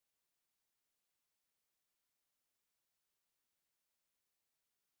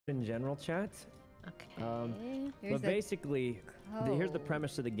in general chat. Okay. But basically, here's the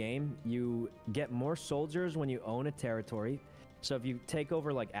premise of the game. You get more soldiers when you own a territory. So if you take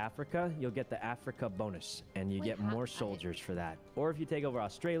over like Africa, you'll get the Africa bonus, and you get more soldiers for that. Or if you take over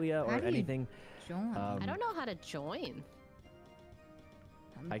Australia or anything. I don't know how to join.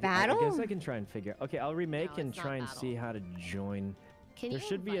 Battle? I guess I can try and figure. Okay, I'll remake and try and see how to join. There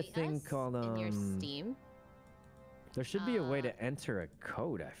should be a thing called in your Steam. There should be a way to enter a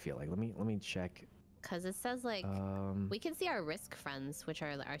code. I feel like. Let me check. Cause it says like we can see our Risk friends, which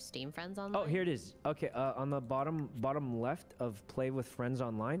are our Steam friends online. Oh, here it is. Okay, on the bottom left of Play with Friends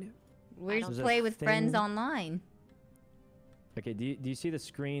Online. Where's Play with Friends Online? Okay, do you see the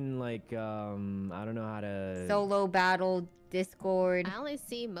screen like I don't know how to solo battle Discord? I only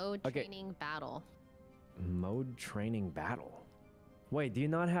see mode training battle. Mode training battle. Wait, do you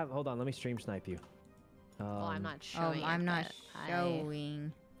not have? Hold on, let me stream snipe you. Well, I'm not showing. I'm not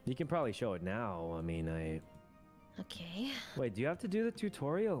showing. You can probably show it now. I mean, Okay. Wait, do you have to do the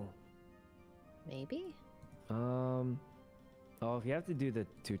tutorial? Maybe. Oh, if you have to do the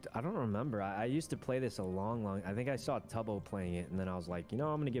I don't remember. I used to play this a long. I think I saw Tubbo playing it, and then I was like, you know,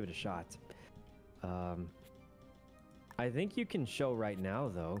 I'm gonna give it a shot. I think you can show right now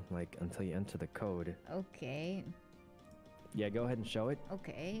though, like until you enter the code. Okay. Yeah, go ahead and show it.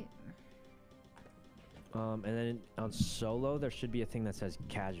 Okay. And then on solo, there should be a thing that says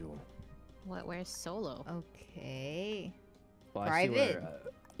casual. What? Where's solo? Okay. Well, private.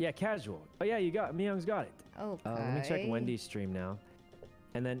 Yeah, casual. Oh yeah, you got Myung's got it. Okay. Let me check Wendy's stream now.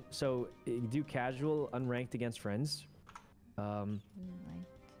 And then so you do casual unranked against friends.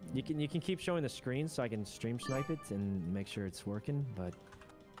 You can keep showing the screen so I can stream snipe it and make sure it's working. But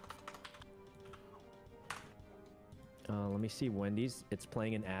let me see Wendy's. It's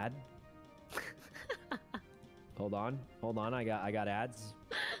playing an ad. Hold on. I got ads.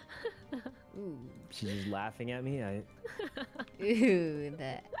 Ooh. She's just laughing at me. Ooh, the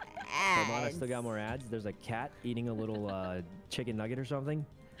ads. Hold on, I still got more ads. There's a cat eating a little chicken nugget or something.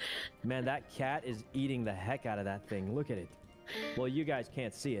 Man, that cat is eating the heck out of that thing. Look at it. Well, you guys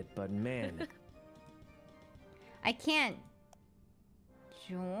can't see it, but man. I can't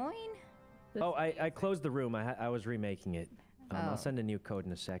join? Oh, I closed the room. I was remaking it. I'll send a new code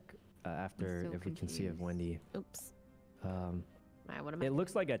in a sec after if we can see if Wendy. Oops. What am I? It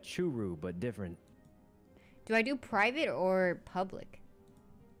looks like a churu, but different. Do I do private or public?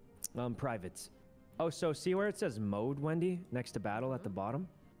 Private. Oh, so see where it says mode, Wendy, next to battle at the bottom?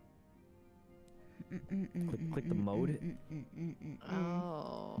 Click the mode.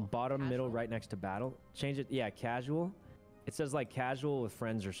 Oh. Bottom, casual? middle, right next to battle. Change it. Yeah, casual. It says like casual with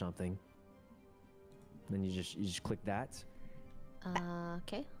friends or something. Then you just click that.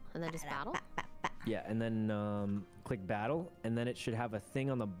 Okay. And then just battle? Yeah, and then click battle, and then it should have a thing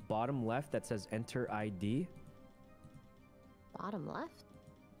on the bottom left that says enter ID. Bottom left?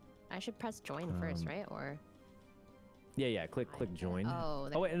 I should press join first, right? Or yeah, click join. Oh,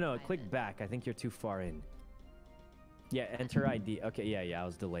 wait, no, click back. I think you're too far in. Yeah, enter ID. Okay, yeah, I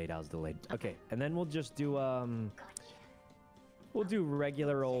was delayed. Okay, and then we'll just do we'll do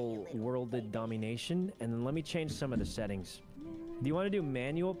regular old worlded domination, and then let me change some of the settings. Do you want to do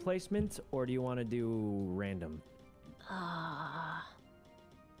manual placement or do you want to do random? I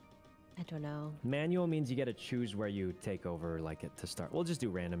don't know. Manual means you get to choose where you take over, like it to start. We'll just do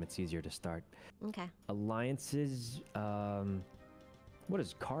random. It's easier to start. Okay. Alliances. What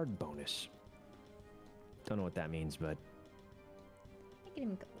is card bonus? Don't know what that means, but okay,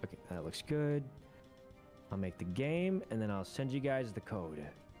 that looks good. I'll make the game and then I'll send you guys the code.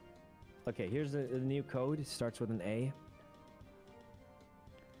 Okay, here's the new code. It starts with an A.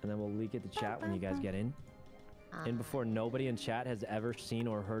 And then we'll leak it to chat when you guys get in. And before nobody in chat has ever seen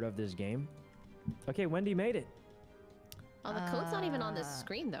or heard of this game. Okay, Wendy made it. Oh, the code's not even on this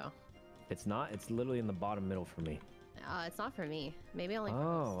screen, though. It's not? It's literally in the bottom middle for me. It's not for me. Maybe only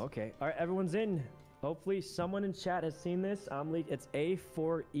Oh, okay. All right, everyone's in. Hopefully someone in chat has seen this. It's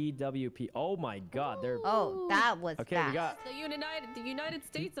A4EWP. Oh my God, they're... Oh, that was okay, fast. we got... The United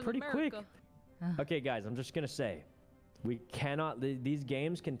States of pretty America. Quick. Okay, guys, I'm just going to say. We cannot... These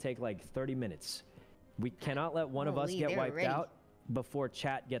games can take like 30 minutes. We cannot let one of us get wiped out before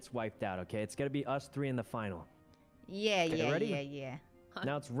chat gets wiped out, okay? It's going to be us three in the final. Yeah.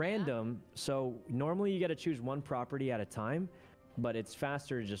 Now, it's random, so normally you got to choose one property at a time, but it's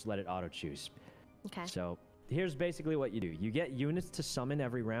faster to just let it auto-choose. Okay. So here's basically what you do. You get units to summon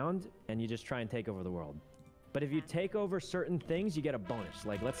every round, and you just try and take over the world. But if you take over certain things, you get a bonus.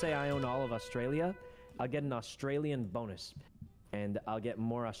 Like, let's say I own all of Australia. I'll get an Australian bonus, and I'll get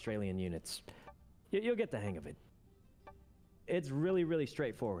more Australian units. You'll get the hang of it. it's really, really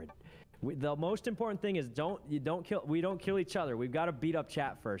straightforward. The most important thing is we don't kill each other. We've got to beat up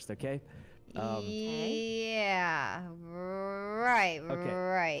chat first, okay? Yeah. Right. Okay.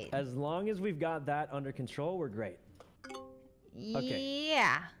 Right. As long as we've got that under control, we're great. Okay.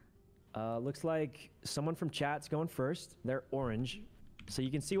 Yeah. Looks like someone from chat's going first. They're orange. So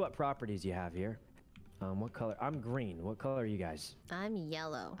you can see what properties you have here. What color? I'm green. What color are you guys? I'm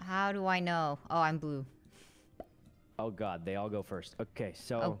yellow. How do I know? Oh, I'm blue. Oh god, they all go first. Okay,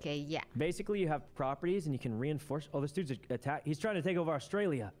 so Okay, yeah. basically you have properties and you can reinforce. Oh, this dude's attack. He's trying to take over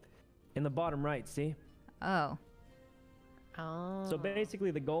Australia. In the bottom right, see? Oh. Oh. So basically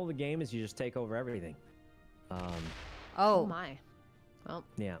the goal of the game is you just take over everything. Oh Oh. my. Well,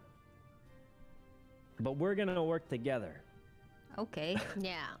 Yeah. But we're gonna work together. Okay.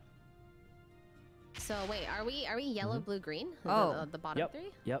 yeah. So wait, are we yellow, blue, green? Oh. The bottom Yep.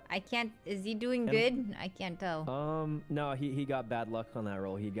 three? Yep. I can't. Is he doing And- good? I can't tell. No, he got bad luck on that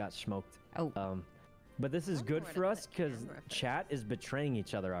roll. He got smoked. Oh. But this is Wonder good where for to us put because camera for chat is betraying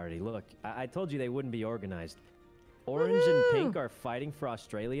each other already. Look, I told you they wouldn't be organized. Orange and pink are fighting for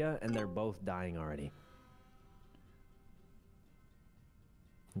Australia, and they're both dying already.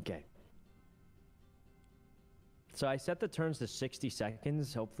 Okay. So I set the turns to 60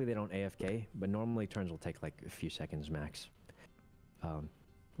 seconds. Hopefully they don't AFK, but normally turns will take like a few seconds max.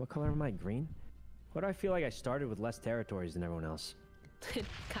 What color am I? Green? Why do I feel like I started with less territories than everyone else? It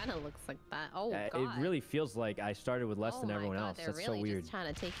kind of looks like that. Oh god. It really feels like I started with less than everyone else. They're That's really so weird. just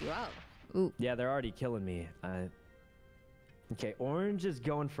trying to take you out. Ooh. Yeah, they're already killing me. Okay, orange is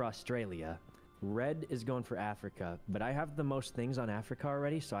going for Australia. Red is going for Africa. But I have the most things on Africa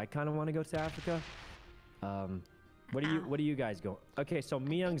already, so I kind of want to go to Africa. What do you guys go? Okay, so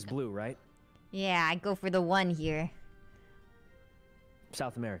Myung's blue, right? Yeah, I go for the one here.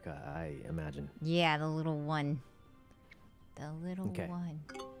 South America, I imagine. Yeah, the little one. The little Okay. one.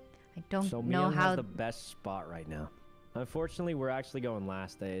 I don't So know Myung how. has the best spot right now. Unfortunately, we're actually going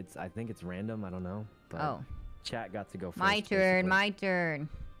last. I think it's random. I don't know. But Oh. chat got to go first. My turn. basically. My turn.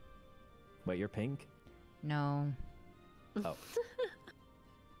 Wait, you're pink? No. Oh.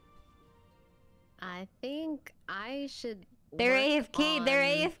 I think I should. They're work AFK. They're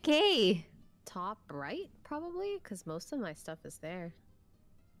on AFK. Top right, probably, because most of my stuff is there.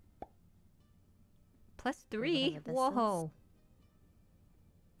 +3. Whatever this Whoa.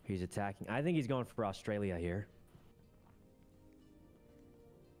 He's attacking. I think he's going for Australia here.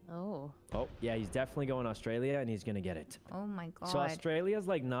 Oh. Oh, yeah, he's definitely going Australia, and he's going to get it. Oh my god. So Australia's,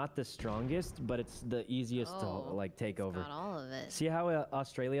 like, not the strongest, but it's the easiest to, like, take over. Got all of it. See how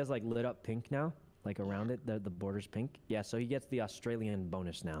Australia's, like, lit up pink now? Like, around it, the border's pink? Yeah, so he gets the Australian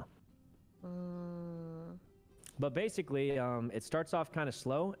bonus now. But basically, it starts off kind of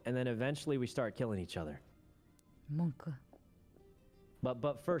slow, and then eventually we start killing each other. Monka.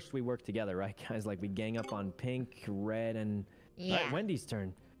 But first we work together, right, guys? Like, we gang up on pink, red, and... Yeah. All right, Wendy's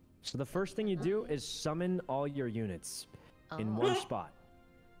turn. So the first thing you do is summon all your units in one spot.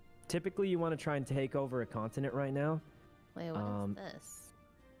 Typically, you want to try and take over a continent right now. Wait, what is this?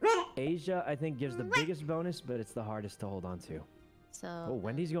 Asia, I think, gives the biggest bonus, but it's the hardest to hold on to. So. Oh,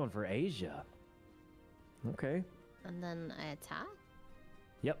 Wendy's going for Asia. Okay. And then I attack?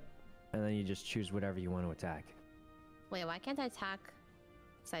 Yep. And then you just choose whatever you want to attack. Wait, why can't I attack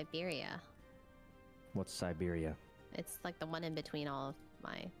Siberia? What's Siberia? It's like the one in between all of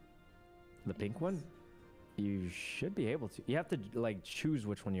my... The pink one? You should be able to. You have to, like, choose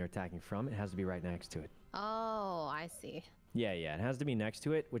which one you're attacking from. It has to be right next to it. Oh, I see. Yeah, it has to be next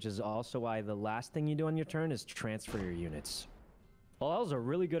to it, which is also why the last thing you do on your turn is transfer your units. Well, that was a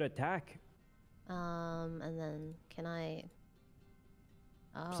really good attack. And then can I...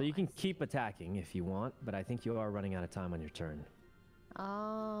 Oh, So you can keep attacking if you want, but I think you are running out of time on your turn.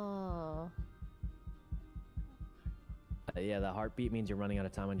 Oh. Yeah, the heartbeat means you're running out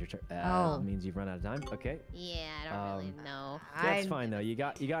of time on your turn. Oh. Means you've run out of time. Okay. Yeah, I don't really know. That's fine though. You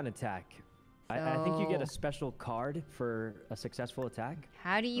got an attack. I think you get a So- special card for a successful attack.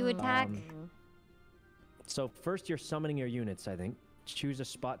 How do you attack? So first you're summoning your units, I think. Choose a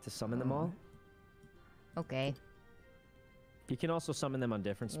spot to summon them all. Okay. You can also summon them on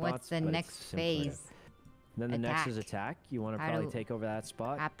different spots. What's the but it's next simpler. phase? Then the next is Attack. attack. You want to How probably do- take over that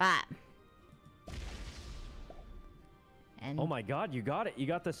spot. Papa. And Oh my god, you got it. You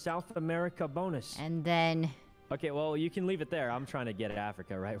got the South America bonus. and then Okay, well, you can leave it there. I'm trying to get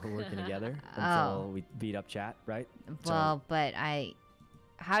Africa, right? We're working together until we beat up chat, right? well, but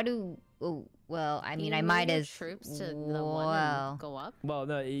how do well, I Can mean, you I move might your as troops to the one well, and go up. Well,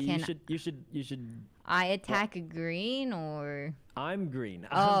 no, you Can- should I attack a green or I'm green.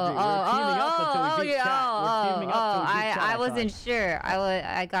 I'm green. We're teaming up until we beat chat. We're teaming up until we beat chat, I wasn't sure.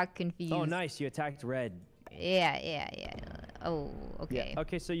 I got confused. Oh, nice. You attacked red. Yeah. Oh, okay. Yeah.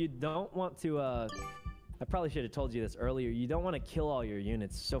 Okay, so you don't want to, I probably should have told you this earlier. You don't want to kill all your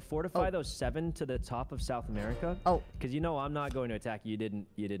units. So fortify those 7 to the top of South America. Oh. Because you know I'm not going to attack you.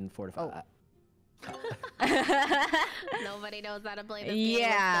 You didn't fortify. Oh. Nobody knows how to play this game.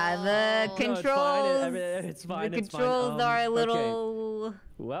 Yeah, the controls. It's fine. The controls are a little. Okay.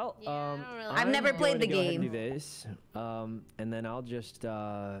 Well, I've never played the game. Do this, and then I'll just.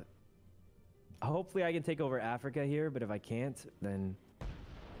 Hopefully, I can take over Africa here. But if I can't, then.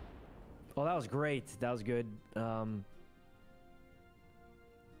 Oh, that was great. That was good.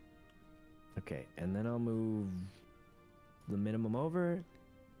 Okay, and then I'll move the minimum over.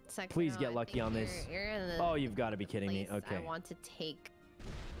 Sykkuno, Please get lucky on this. You're in the oh, you've got to be kidding me. Okay. I want to take.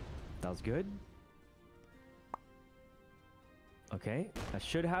 That was good. Okay. I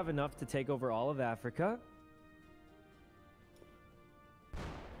should have enough to take over all of Africa.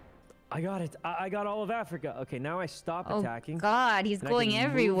 I got it. I got all of Africa. Okay, now I stop attacking. Oh God, he's going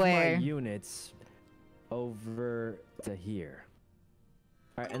everywhere. Move my units over to here.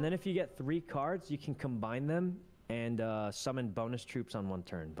 All right, and then if you get 3 cards, you can combine them and summon bonus troops on 1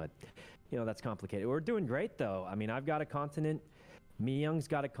 turn, but you know that's complicated. We're doing great though. I mean, I've got a continent. Young's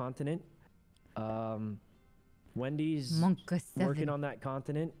got a continent. Wendy's working on that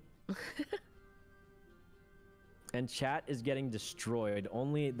continent. And chat is getting destroyed.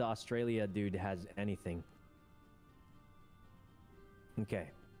 Only the Australia dude has anything. Okay.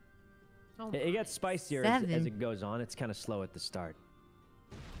 Oh, it gets spicier as it goes on. It's kind of slow at the start.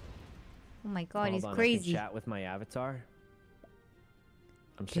 Oh my God, he's Hold on, crazy. I can chat with my avatar.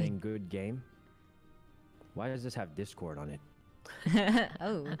 I'm saying good game. Why does this have Discord on it?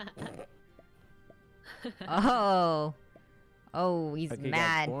 Oh, he's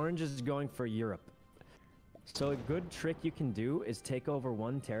mad. Guys, Orange is going for Europe. So a good trick you can do is take over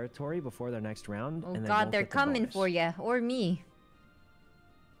 1 territory before their next round. Oh and God, they're coming for you or me.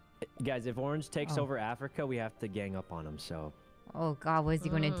 Guys, if Orange takes over Africa, we have to gang up on them. So. Oh God, what is he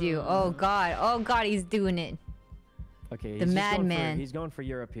gonna do? Oh God, he's doing it. Okay, the madman. He's going for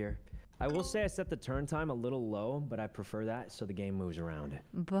Europe here. I will say I set the turn time a little low, but I prefer that so the game moves around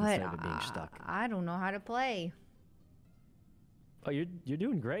instead of it being stuck. I don't know how to play. Oh, you're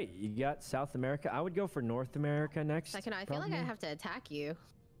doing great. You got South America. I would go for North America next. Sykkuno, I feel like I have to attack you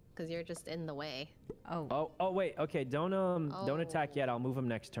because you're just in the way. Oh, wait. Okay, don't attack yet. I'll move him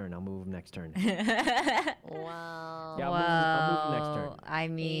next turn. Well. Yeah, I'll move him next turn. I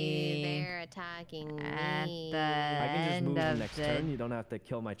mean, they're attacking me. I can just move him next turn. You don't have to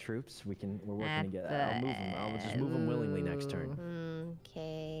kill my troops. We're working together. I'll move him. I'll just move him willingly next turn.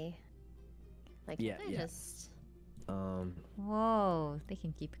 Okay. Like, yeah. Just. Whoa, they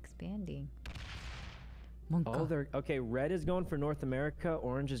can keep expanding. Oh, okay. Red is going for North America.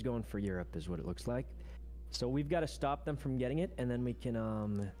 Orange is going for Europe, is what it looks like. So we've got to stop them from getting it, and then we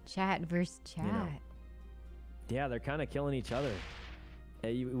can chat versus chat. You know, yeah, they're kind of killing each other.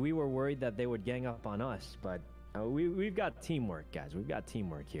 We were worried that they would gang up on us, but we've got teamwork, guys. We've got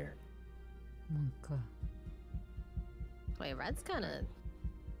teamwork here. Wait, Red's kind of.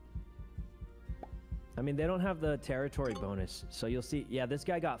 I mean, they don't have the territory bonus, so you'll see. Yeah, this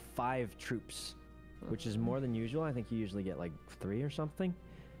guy got 5 troops, which is more than usual. I think you usually get like 3 or something.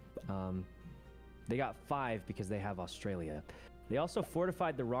 They got 5 because they have Australia. They also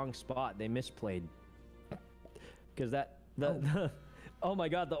fortified the wrong spot. They misplayed. Because oh my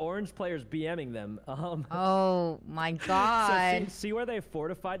God, the orange player's BMing them. Oh my God. So see where they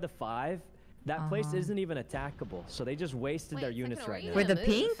fortified the 5? That place isn't even attackable, so they just wasted their units right now. For the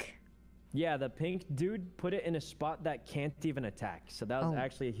pink? Yeah, the pink dude put it in a spot that can't even attack. So that was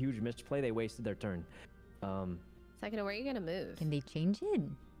actually a huge misplay. They wasted their turn. Sykkuno, where are you going to move? Can they change it?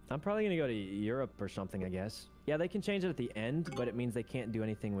 I'm probably going to go to Europe or something, I guess. Yeah, they can change it at the end, but it means they can't do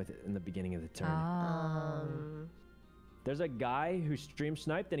anything with it in the beginning of the turn. There's a guy who stream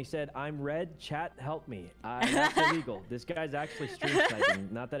sniped and he said, "I'm red, chat, help me." That's illegal. This guy's actually stream sniping.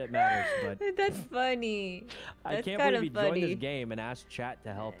 Not that it matters, but... That's funny. I can't believe he joined this game and asked chat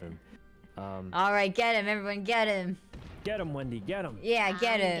to help him. All right, get him, everyone, get him. Get him, Wendy, get him. Yeah,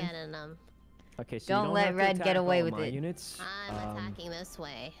 get him. Getting him. Okay, so don't let Red get away with it. Units. I'm attacking this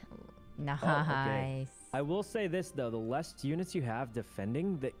way. Nice. Okay. I will say this though: the less units you have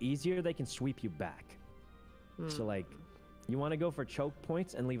defending, the easier they can sweep you back. So like, you want to go for choke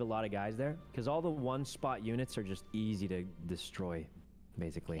points and leave a lot of guys there, because all the 1-spot units are just easy to destroy,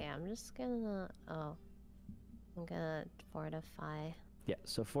 basically. Okay, I'm just gonna. I'm gonna fortify Yeah,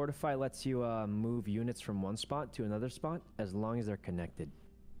 so fortify lets you move units from one spot to another spot as long as they're connected.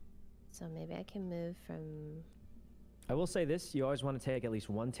 So maybe I can move from... I will say this, you always want to take at least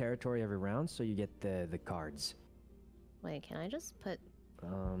one territory every round so you get the cards. Wait, can I just put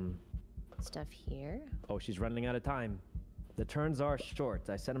stuff here? Oh, she's running out of time. The turns are short.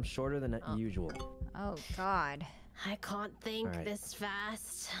 I set them shorter than usual. Oh God. I can't think All right. this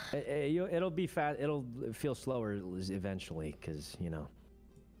fast. It'll be fast. It'll feel slower eventually, cause you know.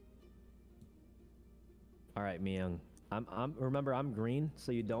 All right, Myung. Remember I'm green,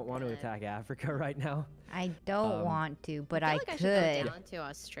 so you don't want to attack Africa right now. I don't want to, but I I feel like I could. should go down to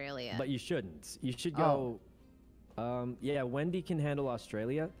Australia. But you shouldn't. You should go. Yeah, Wendy can handle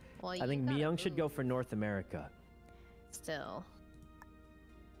Australia. Well, I think Myung should go for North America. Still.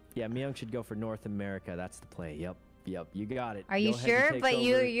 Yeah, Myung should go for North America. That's the play. Yep, you got it. Are you Go ahead and sure? take But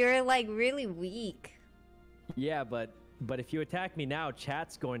over. you're like really weak. Yeah, but if you attack me now,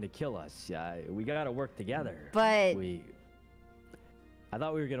 chat's going to kill us. We gotta work together. But I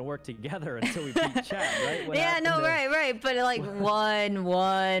thought we were gonna work together until we beat chat, right? What yeah, no, happened to- right. But like one,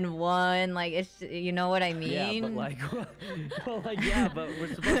 like it's, you know what I mean? Yeah, but like, well, like yeah, but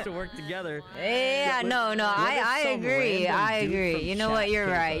we're supposed to work together. Yeah, no, I some agree. random I dude agree. from You know chat what? You're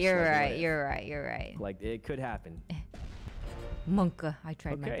kills right. us, You're like, right. what? You're right. Like it could happen. Monka, I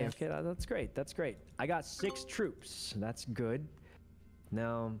tried my Okay, best. okay, that's great. That's great. I got 6 troops. That's good.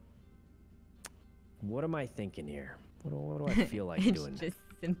 Now, what am I thinking here? What do I feel like It's doing? just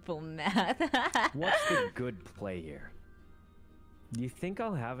simple math. What's the good play here? Do you think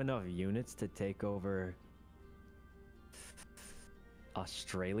I'll have enough units to take over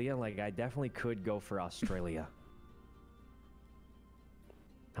Australia? Like, I definitely could go for Australia.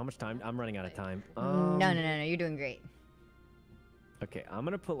 How much time? I'm running out of time. No, you're doing great. Okay, I'm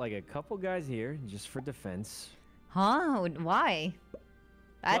gonna put like a couple guys here just for defense. Huh? Why?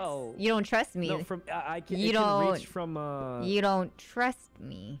 That's Well, you don't trust me. No, from I can. You it can don't- reach from. You don't trust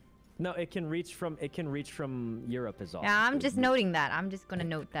me. No, it can reach from. It can reach from Europe as well. Yeah, I'm just noting that. I'm just gonna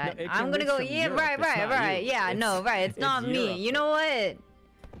note that. it I'm can gonna reach go. from Yeah, Europe, right. it's not you. Yeah, no, right. It's it's not me. Europe. You know what?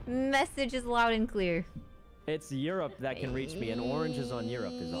 Message is loud and clear. It's Europe that can reach me, and orange is on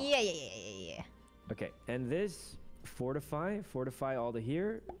Europe is all. Yeah. Okay, and this fortify all to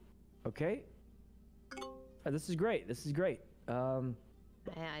here. Okay. This is great. This is great.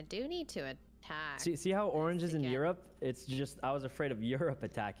 I do need to attack. See how orange is in again. Europe? It's just I was afraid of Europe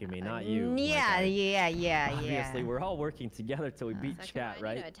attacking me, not you. Like, Yeah. Obviously, we're all working together till we beat So chat, I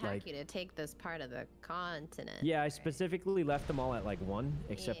right? need to attack you to take this part of the continent. Yeah, I specifically left them all at like 1,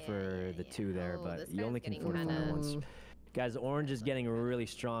 except for the 2 there, Oh, but this you guy's only can getting fortify kinda- once. Guys, orange is getting really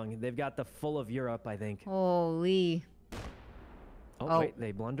strong. They've got the full of Europe, I think. Holy. Oh, wait,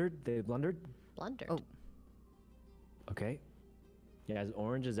 they blundered? They blundered? Blundered. Oh. Okay. Yeah, guys,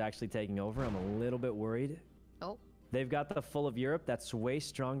 orange is actually taking over. I'm a little bit worried. Oh. They've got the full of Europe. That's way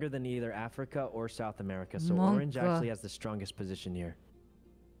stronger than either Africa or South America. So Monka. orange actually has the strongest position here.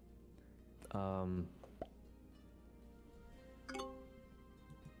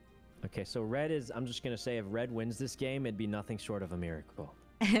 Okay, so red is, I'm just going to say if red wins this game, it'd be nothing short of a miracle.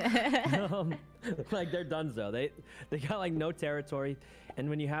 Like they're donezo. They got like no territory. And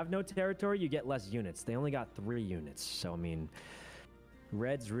when you have no territory, you get less units. They only got 3 units. So, I mean,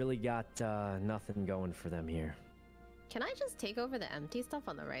 red's really got nothing going for them here. Can I just take over the empty stuff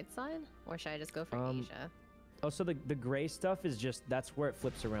on the right side? Or should I just go for Asia? Oh, so the gray stuff is just, that's where it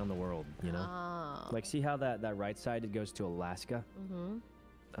flips around the world, you know? Oh. Like, see how that right side, it goes to Alaska?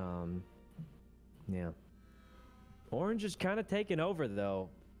 Mm-hmm. Yeah. Orange is kind of taking over, though.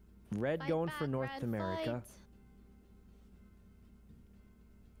 Red Fight going back, for North Red, America.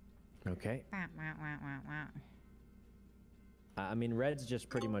 fight. Okay. I mean, red's just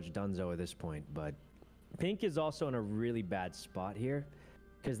pretty much donezo at this point, but pink is also in a really bad spot here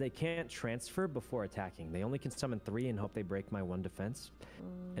because they can't transfer before attacking. They only can summon 3 and hope they break my 1 defense.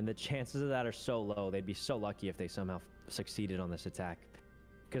 And the chances of that are so low. They'd be so lucky if they somehow succeeded on this attack.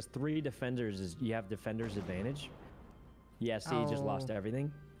 Because 3 defenders is, you have defender's advantage. Yeah, see, he just lost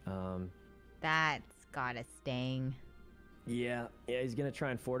everything. That's gotta sting. Yeah, he's gonna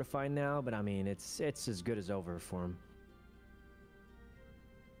try and fortify now, but I mean, it's as good as over for him.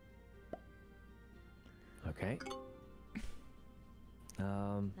 Okay.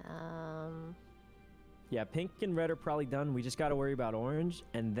 Yeah, pink and red are probably done. We just gotta worry about orange,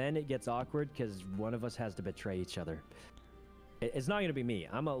 and then it gets awkward because one of us has to betray each other. It's not gonna be me.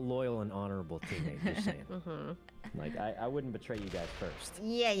 I'm a loyal and honorable teammate, just saying. Like, I wouldn't betray you guys first.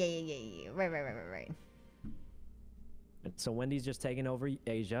 Yeah. Right. So Wendy's just taking over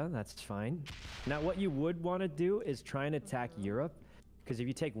Asia. That's fine. Now, what you would want to do is try and attack Europe, Because if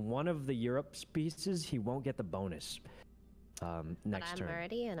you take one of the Europe's pieces, he won't get the bonus next turn. I'm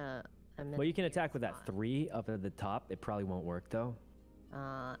already in a... Well, you can attack with that 3 up at the top. It probably won't work, though.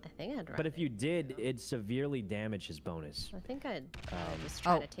 I think I'd... But if you did, it'd severely damage his bonus. I think I'd just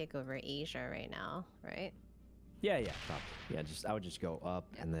try to take over Asia right now, right? Yeah, probably. Yeah, I would just go up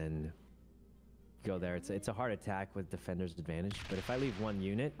and then go there. It's a hard attack with defender's advantage, but if I leave 1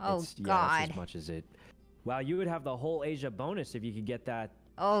 unit, it's as much as it. Wow, you would have the whole Asia bonus if you could get that.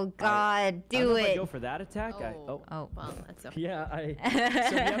 Oh God, do it! If I go for that attack. Oh, well, that's okay. Yeah,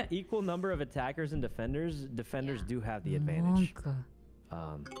 so we have equal number of attackers and defenders. Defenders do have the advantage.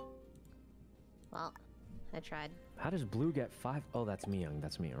 Well, I tried. How does blue get 5? Oh, that's Miyang.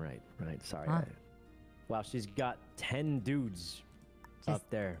 That's me. Right. Sorry. Huh? Wow, she's got 10 dudes up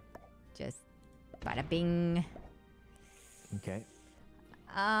there. Just bada bing. Okay.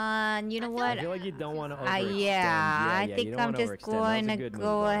 You know what? I feel like you don't want to overextend. I think I'm just going to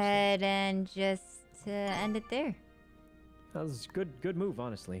go ahead and just end it there. That was a good move,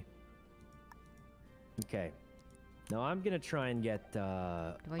 honestly. Okay. Now I'm going to try and get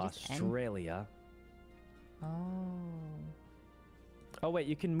Australia. Oh. Oh, wait,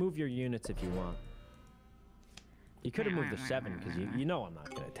 you can move your units if you want. You could have moved the 7 because you know I'm not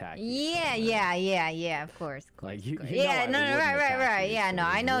going to attack you. Yeah, of course. Like, you yeah, know right. You, yeah, so no,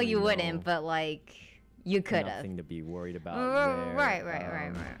 I know you wouldn't, know but like, you could have. Nothing to be worried about there.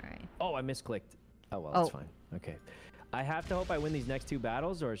 Right. Oh, I misclicked. Oh, well, that's fine. Okay. I have to hope I win these next 2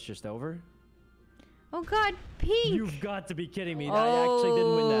 battles or it's just over. Oh God, pink! You've got to be kidding me. I actually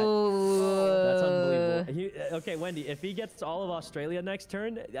didn't win that. That's unbelievable. Okay, Wendy, if he gets all of Australia next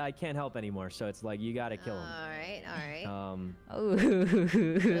turn, I can't help anymore. So it's like, you got to kill him. All right. Oh,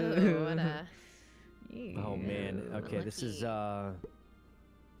 what a... Oh, man. Okay, this is,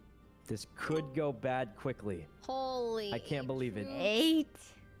 this could go bad quickly. Holy... I can't believe it. 8.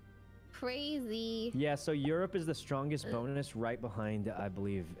 Crazy. Yeah, so Europe is the strongest bonus right behind, I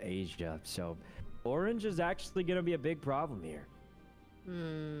believe, Asia. So... Orange is actually going to be a big problem here.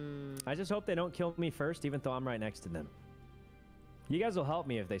 I just hope they don't kill me first, even though I'm right next to them. You guys will help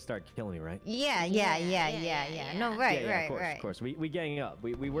me if they start killing me, right? Yeah. No, right. Of course. We gang up.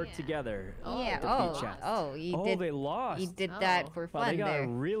 We work together. They lost. You did that for fun. They got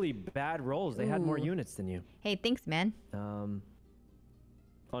really bad rolls. They had more units than you. Hey, thanks, man.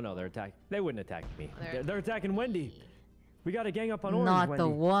 Oh no, they're attacking. They wouldn't attack me. They're attacking Wendy. We got to gang up on Orange. Not Wendy. the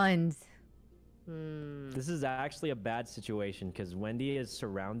ones. This is actually a bad situation because Wendy is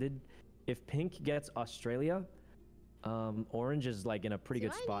surrounded. If Pink gets Australia, Orange is like in a pretty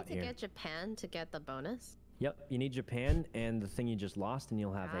good spot here. Do I need to get Japan to get the bonus? Yep, you need Japan and the thing you just lost, and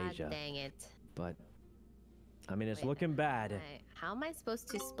you'll have Asia. Dang it! But I mean, it's looking bad. How am I supposed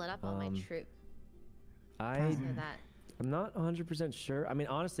to split up all my troops? I'm not 100% sure. I mean,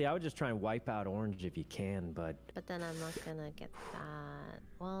 honestly, I would just try and wipe out Orange if you can, but... But then I'm not gonna get that.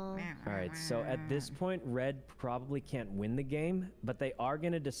 Well... Alright, so at this point, Red probably can't win the game, but they are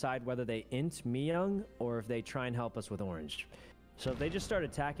gonna decide whether they int Miyang or if they try and help us with Orange. So if they just start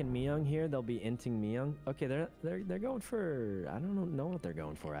attacking Miyang here, they'll be inting Miyang. Okay, they're going for... I don't know what they're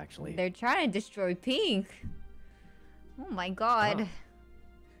going for, actually. They're trying to destroy Pink. Oh my God.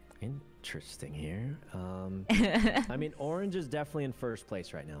 Interesting here. I mean, Orange is definitely in first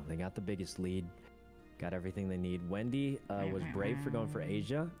place right now. They got the biggest lead. Got everything they need. Wendy was brave for going for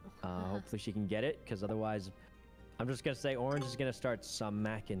Asia. Hopefully she can get it, because otherwise, I'm just going to say Orange is going to start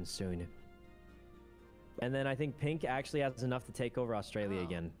smacking soon. And then I think Pink actually has enough to take over Australia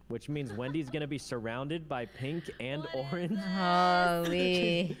again, which means Wendy's going to be surrounded by Pink and Orange.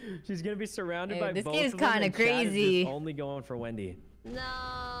 Holy. She's going to be surrounded by both of them. This game's kind of crazy. Only going for Wendy.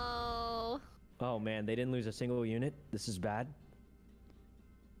 No. Oh man, they didn't lose a single unit. This is bad.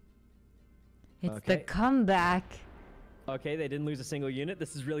 It's the comeback. Okay, they didn't lose a single unit.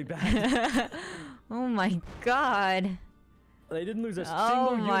 This is really bad. Oh my God. They didn't lose a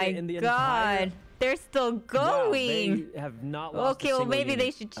single unit in the entire... They're still going. Wow, they have not lost Okay, well maybe they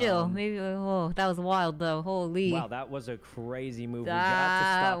should chill. Maybe. Oh, that was wild though. Holy. Wow, that was a crazy move. We got to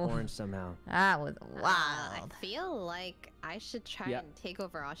stop Orange somehow. That was wild. I feel like I should try and take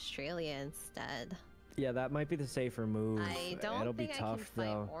over Australia instead. Yeah, that might be the safer move. I don't think I can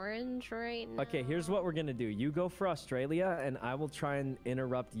fight Orange right now. Okay, here's what we're gonna do. You go for Australia, and I will try and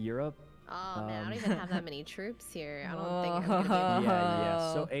interrupt Europe. Oh man, I don't even have that many troops here. I don't think I'm gonna be able to...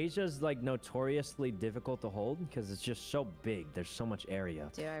 Yeah. So Asia's like notoriously difficult to hold because it's just so big. There's so much area.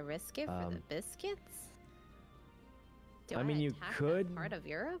 Do I risk it for the biscuits? I mean, you could. Part of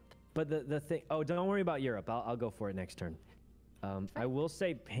Europe? But the thing. Oh, don't worry about Europe. I'll go for it next turn. I will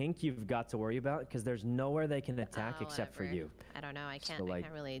say pink you've got to worry about because there's nowhere they can attack except for you. I don't know. I can't. So, like, I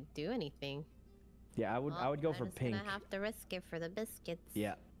can't really do anything. Yeah, I would go for pink. I'm just gonna have to risk it for the biscuits.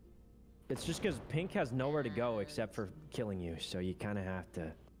 Yeah. It's just because pink has nowhere to go except for killing you, so you kind of have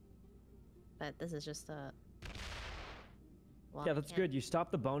to. But this is just a. Well, Yeah, that's good. You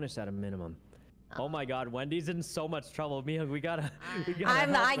stop the bonus at a minimum. Oh my God, Wendy's in so much trouble. Mia, we gotta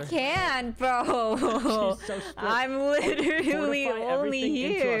I can't, bro. She's so split. I'm literally only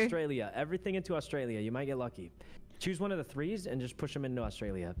here. Into Australia. Everything into Australia. You might get lucky. Choose one of the 3s and just push them into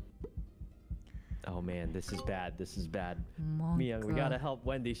Australia. Oh man, this is bad. This is bad. Mia, we gotta help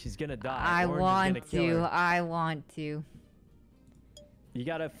Wendy. She's gonna die. I want to. You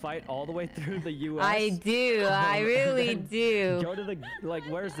gotta fight all the way through the U.S. I do. I really do. Go to the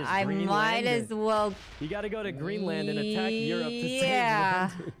where's this? I Greenland? might as well. You gotta go to Greenland and attack Europe to save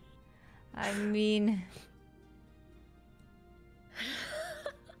Wendy. I mean.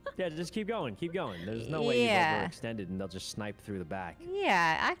 Yeah, just keep going. Keep going. There's no way you've overextended and they'll just snipe through the back.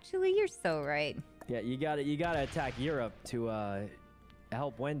 Yeah, actually, you're so right. Yeah, you gotta attack Europe to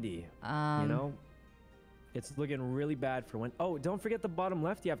help Wendy. You know. It's looking really bad for when. Oh, don't forget the bottom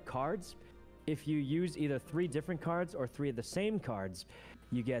left. You have cards. If you use either 3 different cards or 3 of the same cards,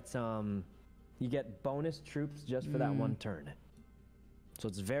 you get bonus troops just for that one turn. So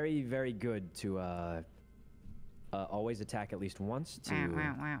it's very, very good to always attack at least once to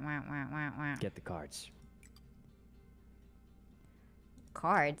get the cards.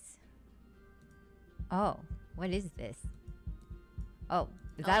 Cards. Oh, what is this? Oh,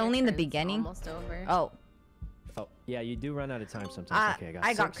 is that only in the beginning? Almost over. Oh. Oh, yeah, you do run out of time sometimes. Okay,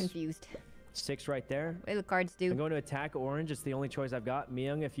 I got confused. 6 right there. What do the cards do? I'm going to attack orange. It's the only choice I've got.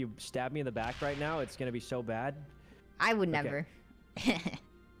 Myung, if you stab me in the back right now, it's going to be so bad. I would never.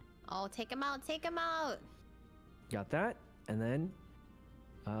 Oh, take him out. Take him out. Got that. And then,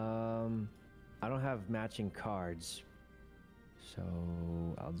 I don't have matching cards. So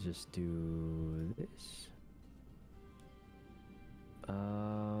I'll just do this.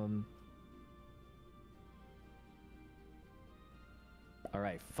 All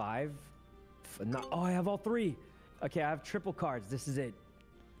right, 5. No, oh, I have all 3. Okay, I have triple cards. This is it.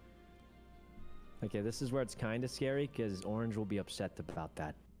 Okay, this is where it's kind of scary because orange will be upset about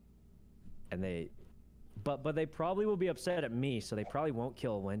that. And but they probably will be upset at me, so they probably won't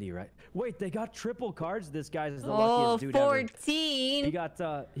kill Wendy, right? Wait, they got triple cards. This guy's the luckiest dude 14.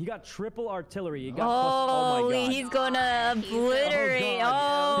 ever. He got triple artillery. He got oh my God. He's gonna obliterate.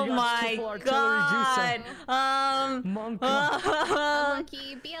 Oh my God.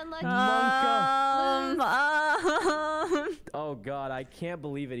 Unlucky. Be unlucky. Oh God, I can't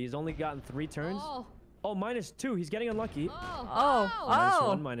believe it. He's only gotten 3 turns. Oh, -2. He's getting unlucky.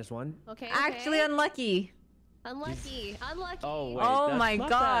 -1. Okay. Actually unlucky. Unlucky. Oh, wait, oh my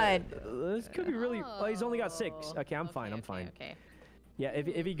God. This could be really. Oh, he's only got 6. Okay, I'm fine. I'm fine. Okay. Yeah,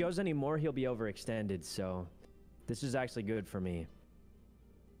 if he goes any more, he'll be overextended. So, this is actually good for me.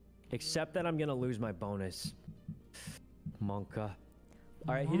 Except that I'm gonna lose my bonus. Monka.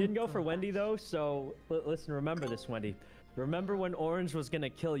 All right, he didn't go for Wendy though. So listen, remember this, Wendy. Remember when orange was gonna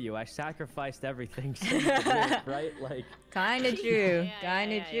kill you? I sacrificed everything, so you could live, right? Like. Kinda true.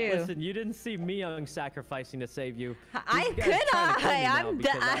 Kinda true. Listen, you didn't see me sacrificing to save you.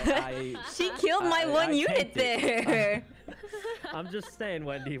 She killed my one unit there. I'm just saying,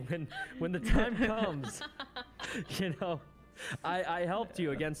 Wendy. When the time comes, you know. I helped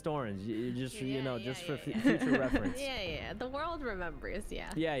you against orange. You just just for future reference. Yeah. The world remembers.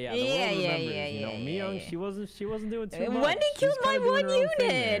 Yeah. Yeah. The world remembers. You know, Myung, she wasn't doing too much. Wendy killed my one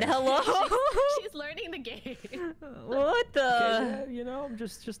unit. Hello. She's learning the game. What the? Okay, you know, I'm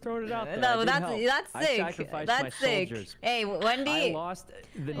just throwing it out there. No, that's sick. That's sick. Soldiers. Hey, Wendy. I lost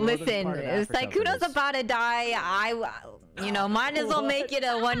the listen, Sykkuno's about to die. Might as well make it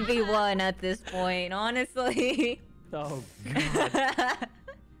a 1v1 at this point. Honestly. Oh God!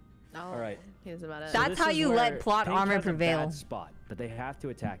 All right. That's how you let plot armor prevail. A bad spot, but they have to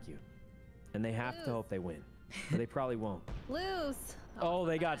attack you, and they have to hope they win, but they probably won't. Lose. Oh,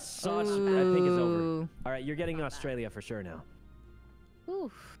 they got such. I think it's over. All right, you're getting Australia for sure now.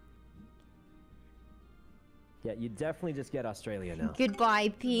 Oof. Yeah, you definitely just get Australia now. Goodbye,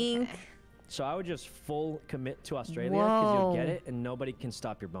 Pink. Okay. So I would just full commit to Australia because you'll get it, and nobody can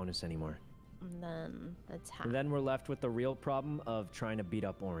stop your bonus anymore. And then attack. And then we're left with the real problem of trying to beat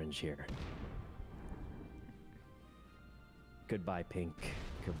up orange here. Goodbye, Pink.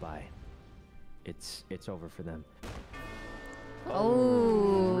 Goodbye. It's over for them.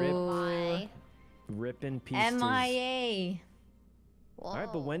 Oh. Rip in peace. MIA. All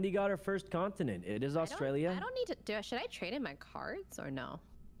right, but Wendy got her first continent. It is Australia. I don't need to do it. Should I trade in my cards or no?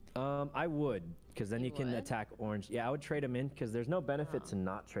 I would, because then you can attack orange. Yeah, I would trade them in, because there's no benefit to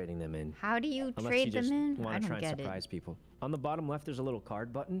not trading them in. How do you Unless trade you them just in? want I to don't try and get it. surprise people. On the bottom left, there's a little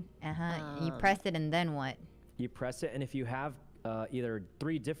card button. You press it and then what? You press it, and if you have either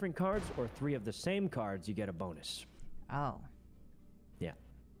 3 different cards or 3 of the same cards, you get a bonus. Oh. Yeah.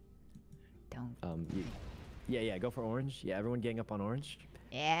 Don't. Yeah, go for orange. Yeah, everyone gang up on orange.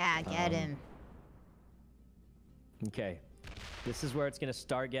 Yeah, get him. Okay. This is where it's gonna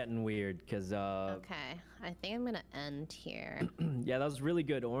start getting weird, because Okay, I think I'm gonna end here. yeah, that was really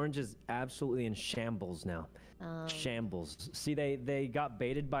good. Orange is absolutely in shambles now. Shambles. See, they got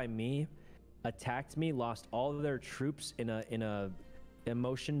baited by me, attacked me, lost all of their troops in a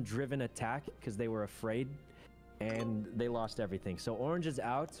emotion-driven attack because they were afraid, and they lost everything. So orange is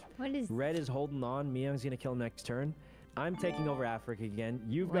out. What is... Red is holding on. Myung's gonna kill him next turn. I'm taking over Africa again.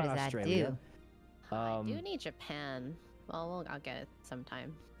 You've What got does Australia. that do? I do need Japan. Well, I'll get it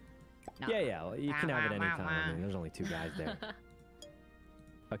sometime. No. Yeah, well, you can have it anytime. I mean, there's only 2 guys there.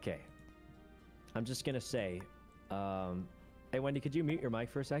 Okay. I'm just gonna say, hey Wendy, could you mute your mic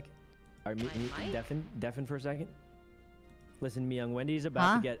for a sec? Or mute mic? deafen for a second? Listen, Myung, Wendy's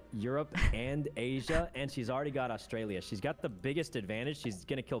about to get Europe and Asia, and she's already got Australia. She's got the biggest advantage. She's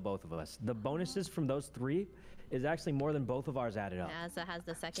gonna kill both of us. The bonuses from those 3 is actually more than both of ours added up. Yeah, so has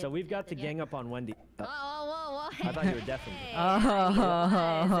the second. So we've got to gang up on Wendy. Whoa. I thought you were deafened. I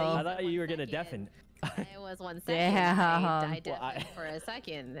I thought you were gonna deafen. It was 1 second. Damn. I deafened for a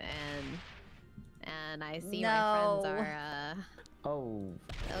second, and I see my friends are. Oh,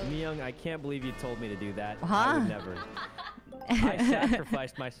 Myung, I can't believe you told me to do that. Huh? I would never. I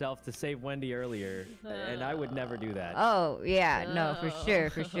sacrificed myself to save Wendy earlier, and I would never do that. Oh, yeah, no, for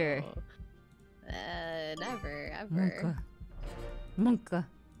sure. Never, ever. Monka.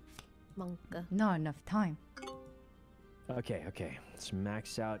 Monka. Not enough time. Okay. Let's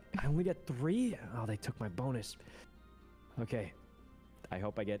max out. I only get 3? Oh, they took my bonus. Okay. I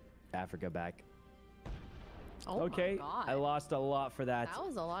hope I get Africa back. Oh okay. my God. I lost a lot for that. That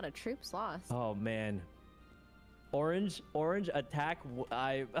was a lot of troops lost. Oh, man. Orange, attack.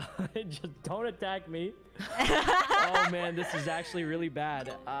 I just don't attack me. Oh, man, this is actually really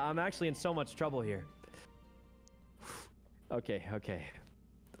bad. I'm actually in so much trouble here. Okay.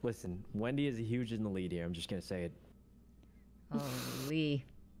 Listen, Wendy is huge in the lead here. I'm just going to say it. Holy.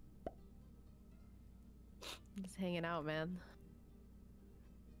 Just hanging out, man.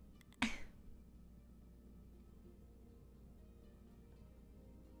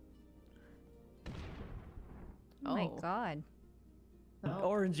 Oh my God.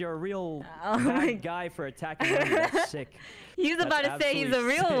 Orange, you're a real my bad guy for attacking Wendy. That's sick. He was about to say he's a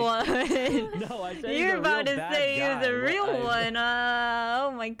absolutely real one. No, I said You're about to say he was a real one. one.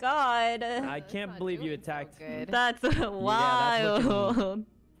 Oh my God. I can't believe you attacked. That's wild.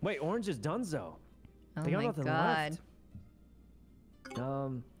 Wait, Orange is Dunzo. Oh They got my nothing God.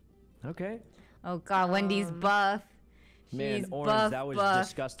 left. Okay. Oh God, Wendy's buff. Man, She's Orange, buff, that was buff.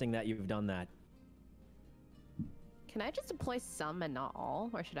 disgusting that you've done that. Can I just deploy some and not all,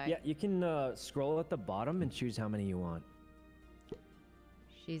 or should I? Yeah, you can scroll at the bottom and choose how many you want.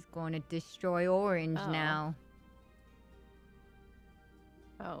 She's going to destroy Orange now.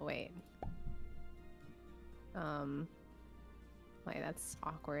 Oh wait. Wait, that's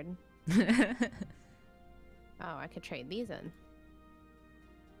awkward. Oh, I could trade these in.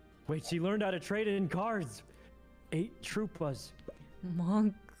 Wait, she learned how to trade it in cards. 8 Troopas.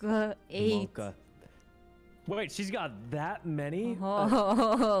 Monka 8. Monka. Wait, she's got that many?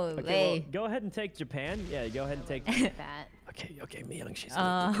 Oh, okay, well, go ahead and take Japan. Yeah, go ahead and take that. Okay, Myung, she's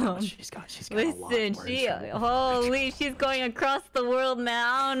got a lot. Listen, holy, she's going across the world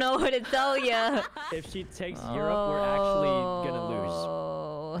now. I don't know what to tell you. If she takes Europe, we're actually gonna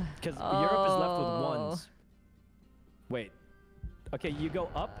lose. Because Europe is left with 1s. Wait. Okay, you go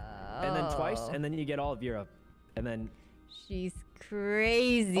up, and then twice, and then you get all of Europe. And then... She's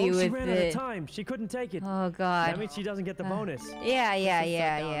crazy with it. Oh, she ran out of time. She couldn't take it. Oh, God. That means she doesn't get the bonus.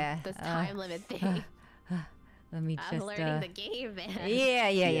 Yeah. This time limit thing. Let me I'm just... learning the game, man.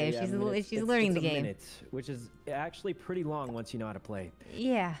 Yeah. She's learning the game. A minute, which is actually pretty long once you know how to play.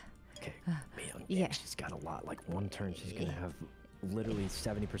 Yeah. Okay, Myung, she's got a lot. Like 1 turn, she's gonna have literally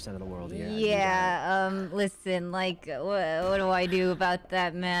 70% of the world here. Yeah, listen, like, what do I do about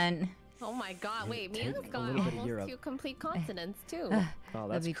that, man? Oh my God! Wait, Myung's got almost 2 complete continents too. Oh,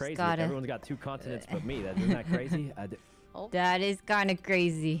 that's crazy. Everyone's got 2 continents but me. Isn't that crazy? That is kind of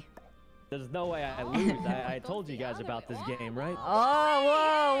crazy. There's no way I lose. I told you guys about this game, right? Oh,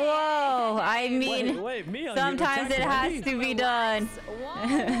 whoa, whoa. I mean, wait, Mia, sometimes it has to be done.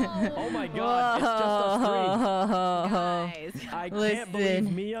 Oh my god, it's just us three. Guys. I can't believe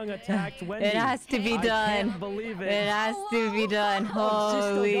Miyung attacked Wendy. It has to be done. I can't believe it. It has to be done.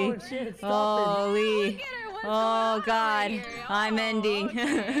 Holy. Holy. Oh god, I'm ending.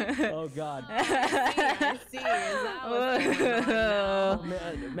 Oh god. I see. Is that what's going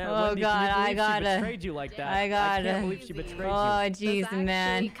on now? Oh Wendy, god, I gotta. She betrayed you like that. I gotta. I can't believe she betrayed you. Oh jeez,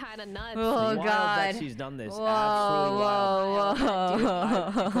 man. Kind of nuts. Oh Wild god. that she's done this. Whoa, Absolutely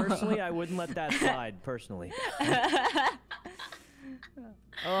wild. whoa. Personally, I wouldn't let that slide. Personally. I'm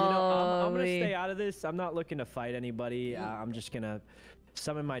gonna stay out of this. I'm not looking to fight anybody. I'm just gonna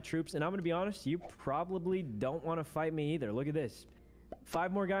summon my troops, and I'm gonna be honest. You probably don't want to fight me either. Look at this.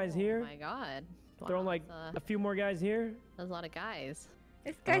 5 more guys here. Oh my god. Wow, Throwing like a few more guys here. There's a lot of guys.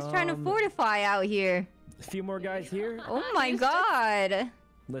 This guy's trying to fortify out here. A few more guys here. Oh my god.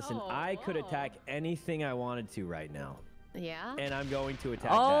 Listen, I could attack anything I wanted to right now. Yeah. And I'm going to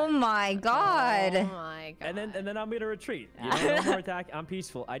attack Oh that. my god. Oh my god. And then I'm gonna retreat. You know, no more attack. I'm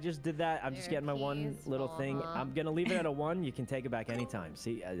peaceful. I just did that. I'm just getting my one little thing. Huh? I'm gonna leave it at a 1. You can take it back anytime.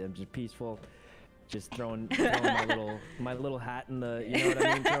 See, I'm just peaceful. Just throwing my little hat in the, you know what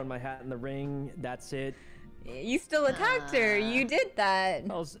I mean? Throwing my hat in the ring. That's it. You still attacked her. You did that.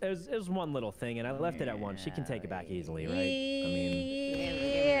 Oh, it was one little thing, and I left it at 1. She can take it back easily, right? I mean,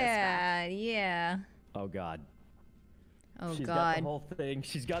 yeah. oh god. Oh She's god. got the whole thing.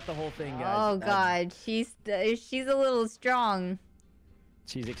 She's got the whole thing, guys. Oh god. She's a little strong.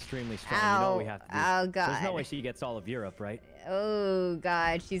 She's extremely strong. Ow. You know what we have to do. Oh god. There's no way she gets all of Europe, right? Oh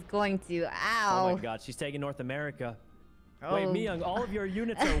god. She's going to. Ow. Oh my god, she's taking North America. Oh. Wait, Miyung, all of your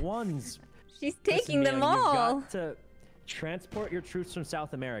units are 1s. She's taking Listen, them Miyung, all. You've got to transport your troops from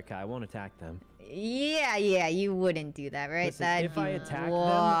South America. I won't attack them. Yeah, you wouldn't do that, right? Listen, That'd if I be attack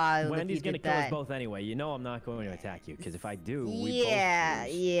wild them, if Wendy's you gonna did kill us that. both anyway. You know I'm not going to attack you, because if I do, we both lose.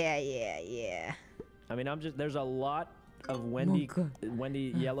 Yeah. I mean, there's a lot of Wendy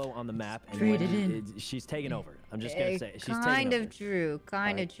yellow on the map, and Trade it Wendy, she's taking over. I'm just gonna say she's kind taking of true.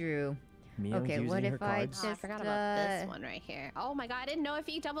 Kind of true. Miyung's Okay, using what her if I cards. just I forgot about this one right here. Oh my god, I didn't know if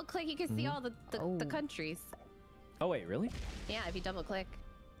you double click you can see all the countries. Oh wait, really? Yeah, if you double click.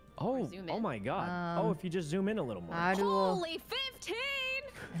 Oh, zoom oh in. my god. Oh, if you just zoom in a little more. Holy 15!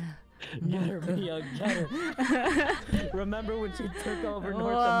 Get her, Miyung, get her. Remember when she took over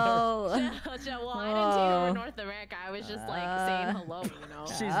North America? Well, I didn't take over North America. I was just like saying hello, you know.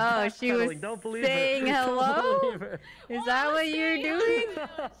 She's she was backpedaling. Don't believe saying her. hello? Don't believe her. Is that what you're doing?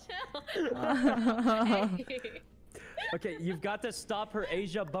 Okay, you've got to stop her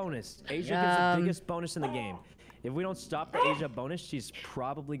Asia bonus. Asia gets the biggest bonus in the game. If we don't stop the Asia bonus, she's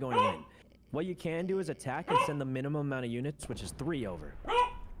probably going to win. What you can do is attack and send the minimum amount of units, which is 3 over.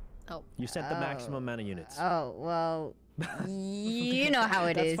 Oh. You sent the maximum amount of units. Oh, well, you know how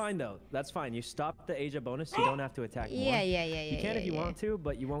it is. That's fine, though. That's fine. You stop the Asia bonus, you don't have to attack more. Yeah. You can if you want to,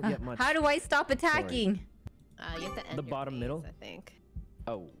 but you won't get much. How do I stop attacking? You have to end The your bottom phase, middle? I think.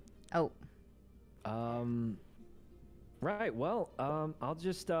 Oh. Right, well, I'll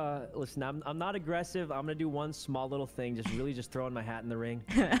just, listen, I'm not aggressive. I'm gonna do one small little thing, just throwing my hat in the ring.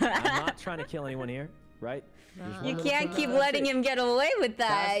 I'm not trying to kill anyone here, right? You can't keep letting him get away with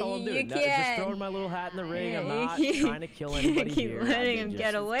that. That's all I'm doing. You Just can't. throwing my little hat in the ring. I'm not trying to kill anybody keep here. letting him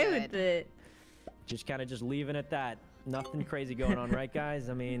get away with it. Just kind of just leaving it at that. Nothing crazy going on, right, guys?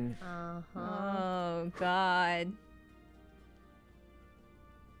 I mean... Oh, God.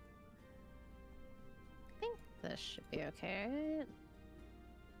 I think this should be okay, right?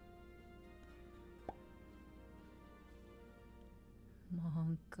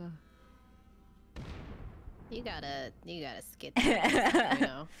 Monka. You gotta skid that, you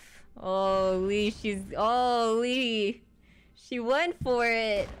know. Holy, she went for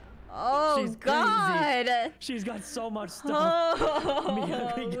it. Oh, She's God. crazy. She's got so much stuff. Holy. We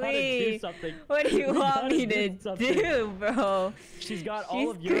gotta do something. What do you want me to do, bro? She's got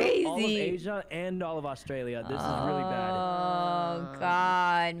all of crazy. Europe, all of Asia, and all of Australia. This is really bad. Oh,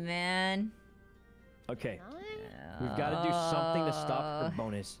 God, man. Okay. We've got to do something to stop her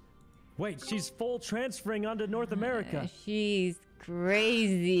bonus. Wait, she's full transferring onto North America. She's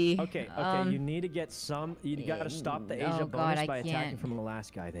crazy. Okay, you need to get some. You got to stop the Asia bonus by attacking from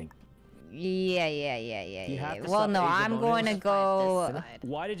Alaska, I think. Yeah. You have to Well, stop no, the Asia I'm bonus. going to go.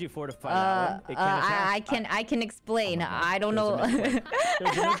 Why did you fortify that one? It can't attack. I can explain. Oh I don't know. There's a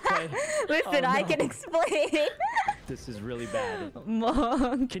misplay. Listen, Oh, I no. can explain. This is really bad.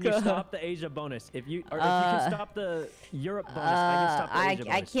 Monka. Can you stop the Asia bonus? If you can stop the Europe bonus, I can stop the Asia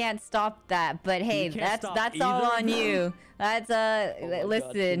bonus. I can't stop that, but hey, that's all on you. That's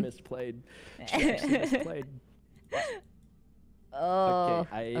listen. God, she misplayed. She actually misplayed. Oh,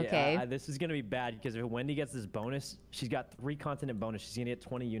 okay. This is gonna be bad because if Wendy gets this bonus, she's got 3 continent bonus. She's gonna get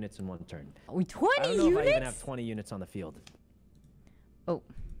 20 units in 1 turn. 20 I don't know units? if I even have 20 units on the field. Oh.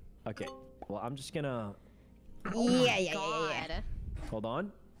 Okay. Well, I'm just gonna. Yeah. Hold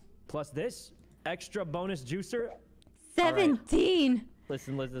on. Plus this extra bonus juicer. 17. Right.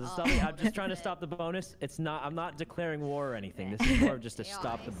 Listen. I'm just trying to stop the bonus. I'm not declaring war or anything. This is more of just to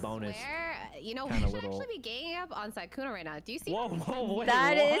stop the bonus. You know, we should actually be ganging up on Sykkuno right now. Do you see? Whoa, wait,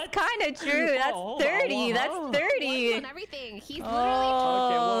 that is kind of true. That's 30. That's 30. On everything. He's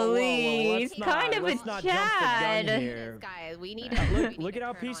literally. He's kind of a Chad. Guys, we need look at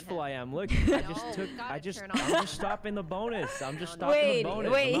how peaceful I am. Look, I'm just stopping the bonus. I'm just stopping the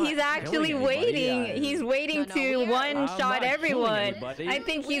bonus. Wait, he's actually waiting. He's waiting to one-shot everyone. I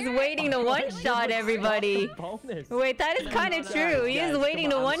think he's waiting to one-shot everybody. Wait, that is kind of true. He is waiting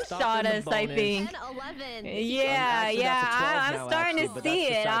to one-shot us, I think. Yeah, I'm starting to see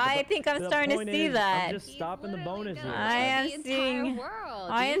it. I think I'm starting to see that. I'm just stopping the bonus here. I am seeing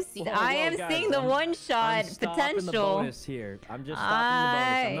the one-shot potential. I'm just stopping the bonus.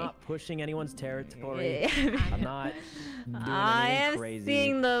 I'm not pushing anyone's territory. I'm not doing anything crazy.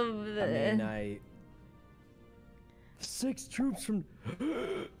 Seeing the. 6 troops from.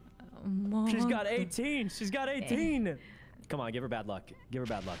 She's got 18. She's got 18. Come on, give her bad luck. Give her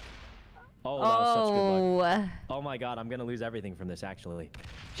bad luck. Oh, that was such good luck. Oh my God, I'm gonna lose everything from this. Actually,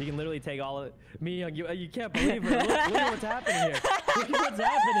 she can literally take all of me. You can't believe her. Look at what's happening here. Look at what's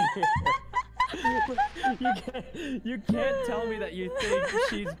happening here. You can't tell me that you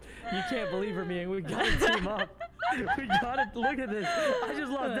think you can't believe her, me, and we gotta team up. We gotta look at this. I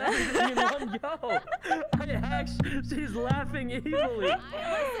just lost everything in one go. She's laughing evilly.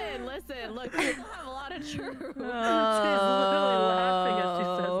 Listen. Look, we have a lot of truth. She's literally laughing as she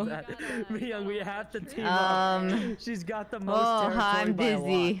says that. Miyoung, we have to team up. She's got the most territory I'm busy. by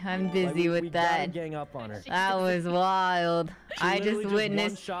a lot. I'm busy with we that. Gotta gang up on her. That was wild. I just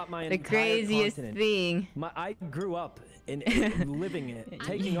witnessed my the craziest continent. thing. I grew up in living it,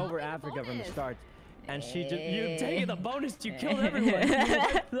 taking over Africa from the start. And you taking the bonus, you killed everyone.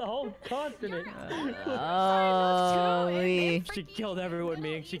 The whole continent. She killed everyone,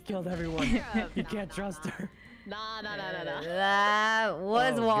 Miyoung. She killed everyone. You can't trust her. Nah. That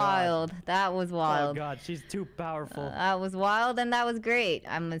was wild. God. That was wild. Oh God, she's too powerful. That was wild and that was great,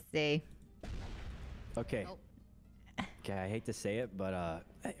 I must say. Okay. Okay, I hate to say it, but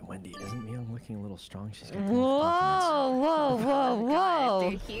hey, Wendy, isn't Miyoung looking a little strong? She's got whoa.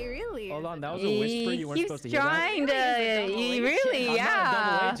 Dude, he really is. Hold on, that was a whisper. You weren't supposed to hear that. He's trying to. Really, I'm not a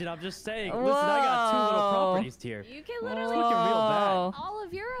double agent. I'm just saying. Listen, I got 2 little properties here. You can literally looking real bad. all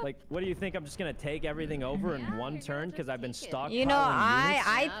of Europe. Like, what do you think? I'm just gonna take everything over in 1 turn because I've been stockpiling You know,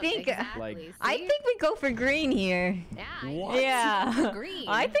 I think I think we go for green here. Yeah. What? Yeah. Green.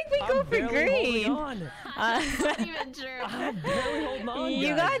 I think we go for green. That's not even true. I'm barely holding on.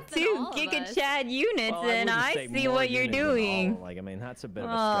 You got 2 Giga Chad units, and I see what you're doing. Like, I mean, that's a bit of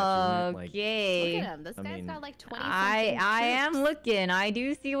a stretch, isn't it? Okay. Look at him. This guy's got like 20. I am looking. I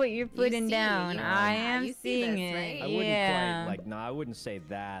do see what you're putting down. I am seeing it. Right? I wouldn't quite, like, no, I wouldn't say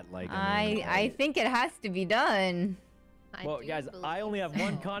that. Like, I think it has to be done. Well, guys, I only have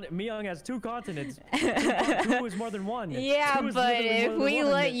 1 continent. Miyoung has 2 continents. 2 is more than 1. Yeah, but if we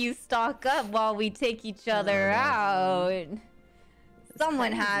let you stock up while we take each other out,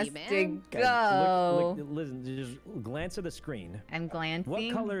 someone has to go. Look, listen, just glance at the screen. I'm glancing.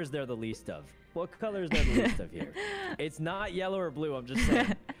 What color is there the least of? What color is there the least of here? It's not yellow or blue, I'm just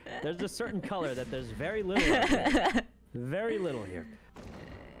saying. There's a certain color that there's very little of here. Very little here.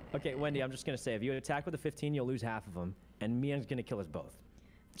 Okay, Wendy, I'm just going to say, if you attack with a 15, you'll lose half of them. And Miyoung's going to kill us both.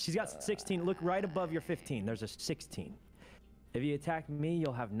 She's got 16. Look right above your 15. There's a 16. If you attack me,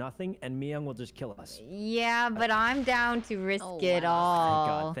 you'll have nothing, and Miyoung will just kill us. Yeah, but I'm down to risk it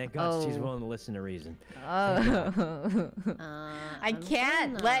all. Thank God she's willing to listen to reason. I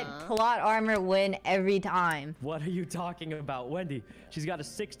can't let plot armor win every time. What are you talking about, Wendy? She's got a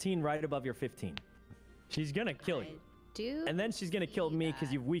 16 right above your 15. She's going to kill you. And then she's going to kill me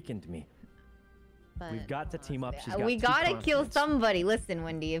because you've weakened me. We've got to team up. We gotta kill somebody. Listen,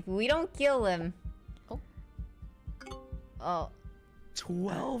 Wendy, if we don't kill him...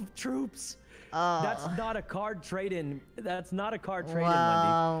 12 troops. That's not a card trade-in. That's not a card trade-in,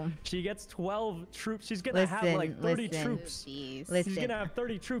 Wendy. She gets 12 troops. She's gonna have like 30 troops. She's gonna have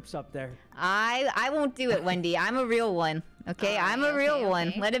 30 troops up there. I won't do it, Wendy. I'm a real one. Okay, I'm a real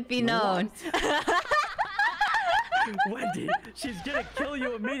one. Let it be known. Wendy, she's gonna kill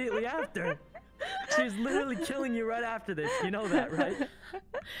you immediately after. She's literally killing you right after this. You know that, right?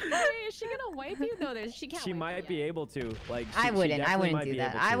 Wait, is she gonna wipe you? No, she can't. She might be able to. Like, I wouldn't do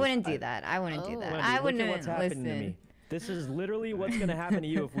that. I wouldn't do that. I wouldn't do that. I wouldn't. Look at what's happening to me. This is literally what's gonna happen to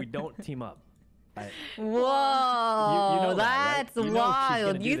you if we don't team up. Whoa, you know that's that, right?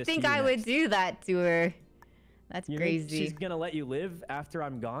 wild. You think I would do that to her? That's crazy. She's gonna let you live after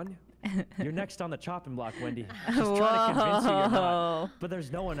I'm gone? You're next on the chopping block, Wendy. She's trying to convince you you're not, but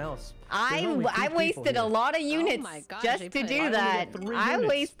there's no one else. I wasted a lot of units just to do that. I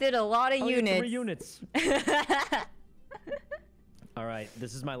wasted a lot of units. 3 units. All right,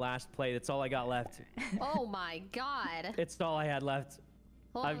 this is my last play. That's all I got left. Oh my god. It's all I had left.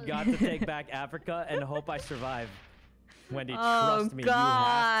 I've got to take back Africa and hope I survive. Wendy, trust me.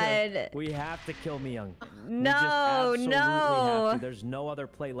 God. We have to kill Myung. No, no. There's no other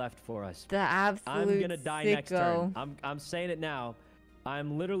play left for us. The absolute I'm gonna die next turn. I'm saying it now.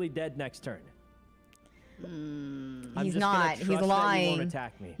 I'm literally dead next turn. He's not. He's lying. He won't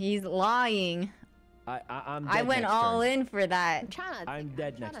attack me. He's lying. I'm dead I went all in for that. I'm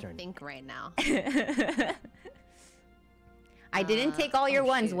dead next turn. Think right now. I didn't take all your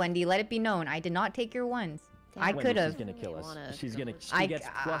ones, Wendy. Let it be known. I did not take your ones. I could have. She's gonna kill us. She gets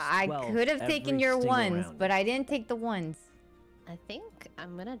plus 12 I could have taken your ones, but I didn't take the ones. I think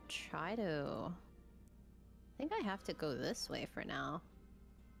I'm gonna try to. I think I have to go this way for now.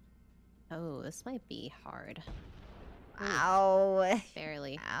 Oh, this might be hard. Ow.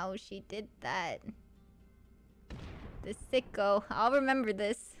 Barely. Ow, she did that. The sicko. I'll remember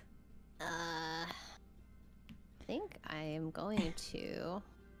this. I think I am going to.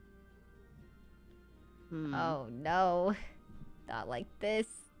 Oh no. Not like this.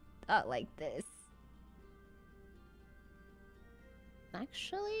 Not like this.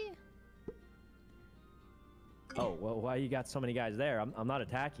 Actually? Oh, well, why you got so many guys there? I'm not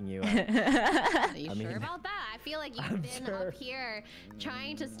attacking you. Are you sure about that? I feel like you've been up here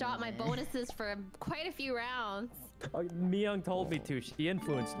trying to stop my bonuses for quite a few rounds. Oh, Myung told me to. She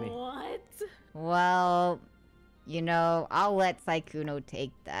influenced me. What? Well, you know, I'll let Sykkuno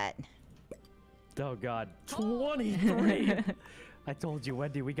take that. Oh god, 23! I told you,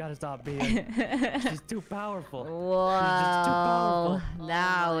 Wendy, we gotta stop being. She's too powerful. Whoa! She's just too powerful.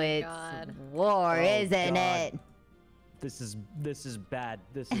 Now it's war, isn't it? This is bad.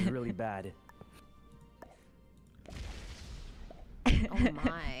 This is really bad. Oh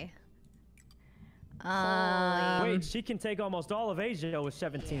my. Wait, she can take almost all of Asia with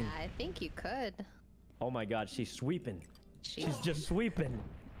 17. Yeah, I think you could. Oh my god, she's sweeping. She's just sweeping.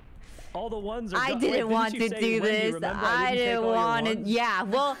 All the ones are I didn't want to do this. I didn't want to. Yeah,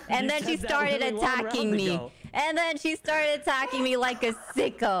 well, and then she started attacking me. And then she started attacking me like a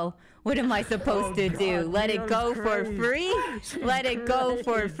sicko. What am I supposed to do? Let it go for free? Let it go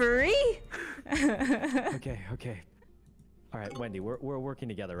for free? Okay. All right, Wendy, we're working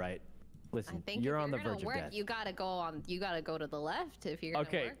together, right? Listen, you're on the verge of death. You gotta go to the left if you're gonna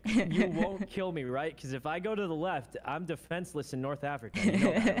work. You won't kill me, right? Because if I go to the left, I'm defenseless in North Africa. You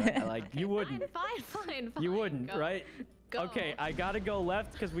know that, right? Like, you wouldn't. Fine. You wouldn't, right? Go. Okay, I gotta go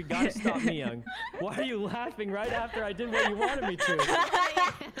left because we gotta stop Myung. Why are you laughing right after I did what you wanted me to?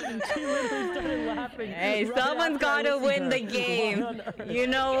 She literally started laughing. Hey, someone's gotta win the game. You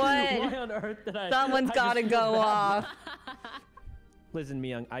know what? Why on earth did Someone's gotta go off. Listen,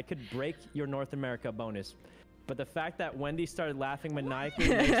 Myung, I could break your North America bonus, but the fact that Wendy started laughing maniacally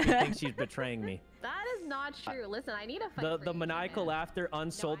makes me think she's betraying me. That is not true. Listen, I need a fight. The maniacal laughter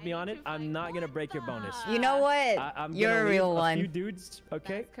unsold me on it. I'm not gonna break your bonus. You know what? You're a real one. A few dudes,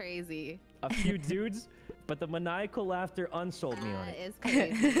 okay? That's crazy. A few dudes, but the maniacal laughter unsold me on it. That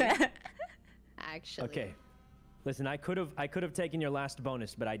is crazy. Actually. Okay. Listen, I could have taken your last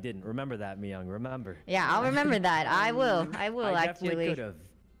bonus, but I didn't. Remember that, Myung. Remember. Yeah, I'll remember that. I will actually. I definitely could have.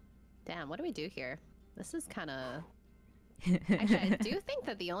 Damn, what do we do here? This is kind of. Actually, I do think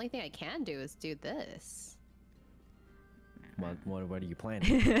that the only thing I can do is do this. What are you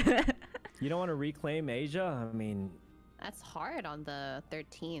planning? You don't want to reclaim Asia? I mean. That's hard on the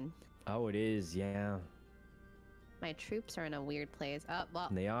 13th. Oh, it is. Yeah. My troops are in a weird place. Oh, well.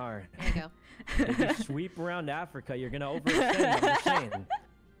 They are. There you go. If you sweep around Africa, you're going to overextend. I'm just saying.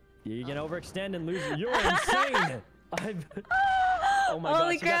 You're going to overextend and lose. You're insane. Oh my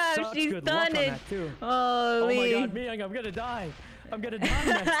Holy gosh, crap, she's done it. Holy. Oh my god, Myung, I'm going to die. I'm going to die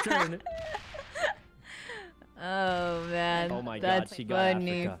next turn. Oh man. Oh my that's god, she got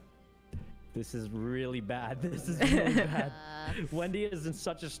funny. Africa. This is really bad. This is really bad. Wendy is in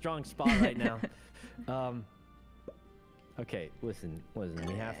such a strong spot right now. Okay, listen.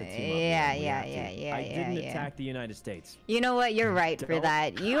 We have to team up. Yeah. I didn't attack the United States. You know what? You're right for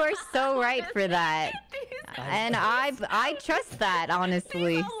that. You are so right for that. And I trust that,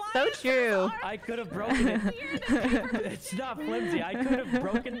 honestly. So true. I could have broken it. It's not flimsy. I could have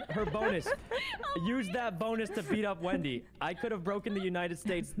broken her bonus. Used that bonus to beat up Wendy. I could have broken the United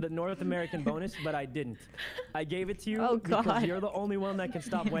States, the North American bonus, but I didn't. I gave it to you because you're the only one that can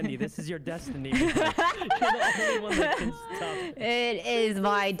stop Wendy. This is your destiny. You're the only one that can stop. It is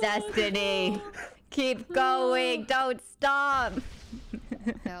my destiny. Keep going. Don't stop.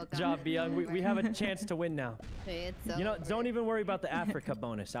 Good job, Young. We have a chance to win now. You know, don't even worry about the Africa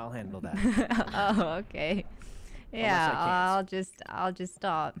bonus. I'll handle that. Oh, okay. Yeah, I'll just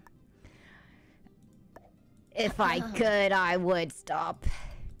stop. If I could, I would stop.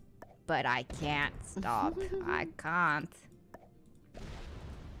 But I can't stop. I can't.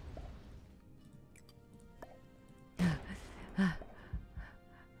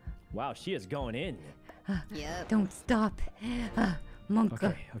 Wow, she is going in. Yep. Don't stop.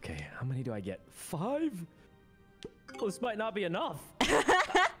 Monka. Okay. How many do I get? 5? Oh, this might not be enough.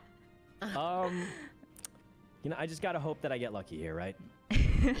 You know, I just gotta hope that I get lucky here, right?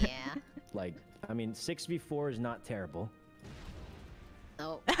 Yeah. Like, I mean, 6v4 is not terrible.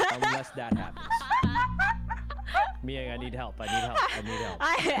 Oh. Unless that happens. Mia, I need help. I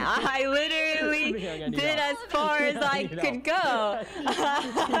literally did as far as I could go. She's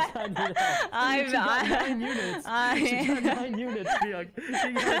got 9 units. She's got 9 units, Mia.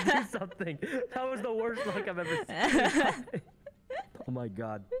 You gotta do something. That was the worst luck I've ever seen. Oh my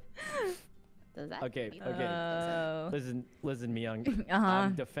god. Okay. Listen, Myung.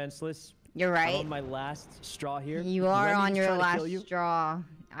 I'm defenseless. You're right. I'm on my last straw here. You are on your last straw.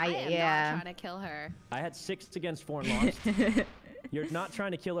 I am not trying to kill her. I had 6 against 4 and lost. You're not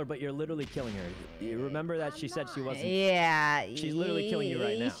trying to kill her, but you're literally killing her. You remember that she said she wasn't. Yeah. She's literally killing you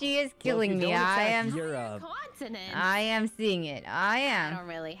right now. She is killing me. I am. Continent. I am seeing it. I am. I don't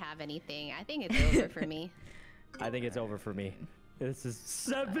really have anything. I think it's over for me. I think it's over for me. This is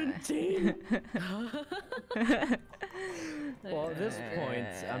 17. Well, at this point,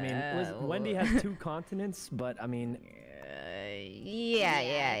 I mean, listen, Wendy has 2 continents, but I mean.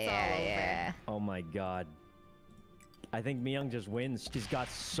 Yeah. Oh my god. I think Myung just wins. She's got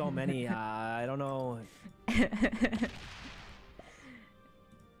so many. I don't know.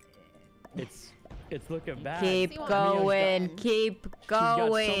 It's looking bad. Keep going. Keep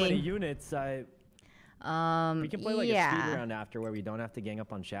going. She's got so many units. We can play like a speed round after where we don't have to gang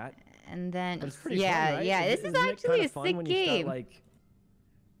up on chat. And then but it's pretty fun, right? This is actually a sick game.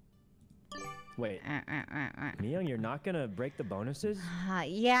 Wait, Myung, you're not gonna break the bonuses?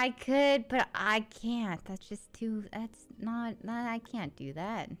 Yeah, I could, but I can't. That's just too. That's not. I can't do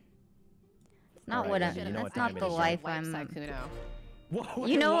that. It's not what I'm. That's not the life I'm. Sykkuno. Whoa,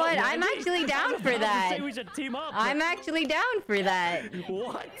 you know what? I'm actually down for that. Say we should team up. I'm actually down for that.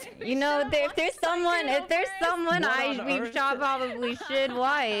 What? You know, if there's someone, we probably should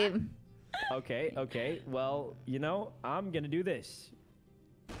wipe. Okay. Well, you know, I'm gonna do this.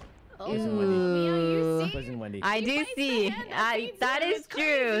 Listen, Wendy. I do see. That is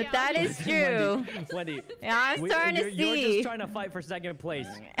true. That is true. Wendy. Yeah, I'm starting to see. You're just trying to fight for second place.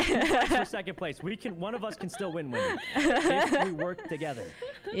 For second place. One of us can still win, Wendy. If we work together.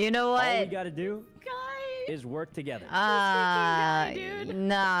 You know what? All we gotta do is work together.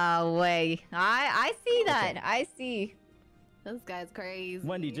 No way. I see that. Okay. I see. This guy's crazy.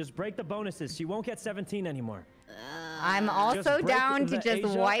 Wendy, just break the bonuses. She won't get 17 anymore. I'm also down to just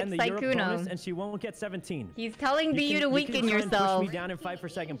wipe Sykkuno. And she won't get 17. He's telling you to weaken yourself. Push me down and fight for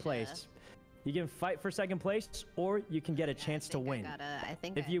second place. You can fight for second place, or you can get a chance to win.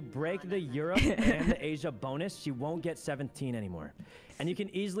 If you break the Europe and the Asia bonus, she won't get 17 anymore. And you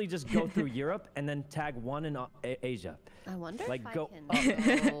can easily just go through Europe and then tag 1 in Asia. I wonder like if go I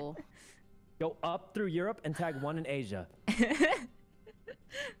can up. Go up through Europe and tag 1 in Asia.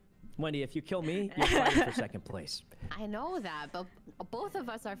 Wendy, if you kill me, you're fighting for second place. I know that, but both of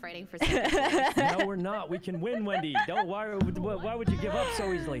us are fighting for second place. No, we're not. We can win, Wendy. Why would you give up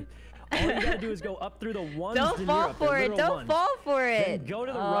so easily? All you gotta do is go up through the ones in Europe. Don't fall for it. Don't fall for it. Then go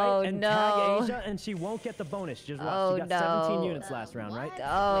to the right and tag Asia, and she won't get the bonus. Just watch. She got 17 units last round, right?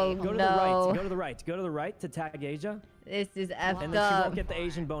 Oh, go to the right. Go to the right. Go to the right to tag Asia. This is effed up. And then she won't get the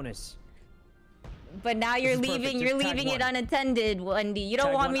Asian bonus. But now you're leaving it unattended, Wendy. You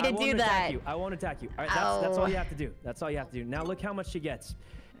don't want me to do that. I won't attack you. All right, that's all you have to do. That's all you have to do. Now look how much she gets.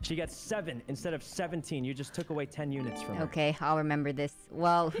 She gets 7 instead of 17. You just took away 10 units from her. Okay, I'll remember this.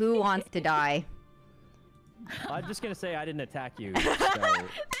 Well, who wants to die? I'm just gonna say I didn't attack you. So.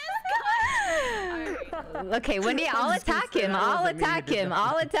 Okay, Wendy, I'll attack him. I'll attack him.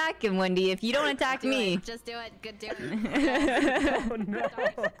 I'll attack him, Wendy. If you don't attack me. Just do it. Good, do it. Oh no.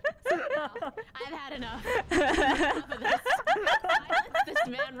 I've had enough. Enough of this. Silence this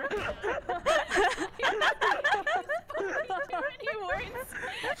man right now. He words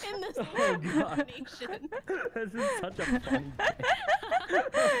in this domination. This is such a fun game.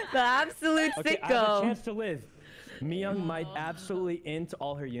 The absolute okay, sicko. I have a chance to live. Myung might absolutely int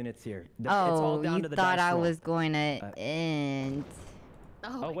all her units here. It's all Oh, down you to the thought dice I roll. was going to end.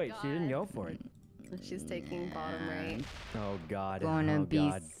 Oh wait, she didn't go for it. She's taking bottom right. Oh god. Gonna oh be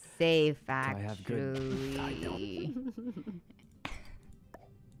god. safe, I actually. have good. I don't.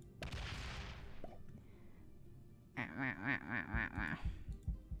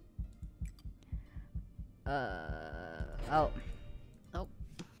 Oh. Oh.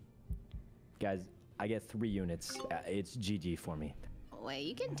 Guys, I get 3 units. It's GG for me. Wait,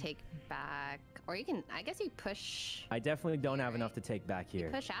 you can take back, or you can. I guess you push. I definitely don't have enough to take back here.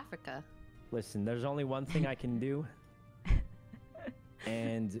 Push Africa. Listen, there's only one thing I can do.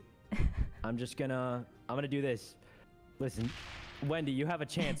 And I'm gonna do this. Listen, Wendy, you have a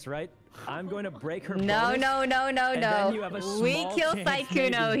chance, right? I'm going to break her No, bonus, no, no, no, and no. then you have a We small kill chance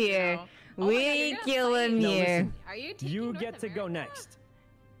Sykkuno maybe. here. Oh We kill him No, here. listen. Are you taking You North get to go America? next.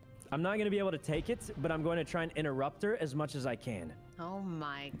 I'm not going to be able to take it, but I'm going to try and interrupt her as much as I can. Oh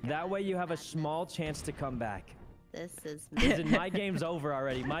my god. That way you have a small chance to come back. This is. Listen, my game's over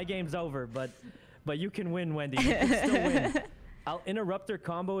already. My game's over, but you can win, Wendy. You can still win. I'll interrupt her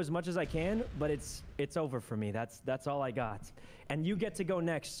combo as much as I can, but it's over for me. That's all I got. And you get to go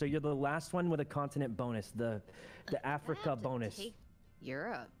next, so you're the last one with a continent bonus, the Africa bonus. Take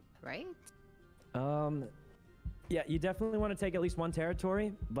Europe, right? Yeah, you definitely want to take at least 1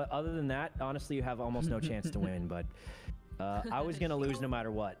 territory, but other than that, honestly, you have almost no chance to win. But I was gonna lose no matter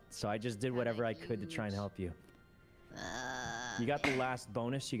what, so I just did whatever I could to try and help you. You got the last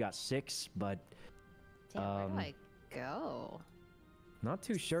bonus. You got 6, but Damn, where do I go? not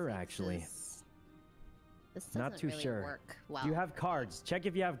too sure actually. This doesn't Not too really sure. work well. You have cards. Check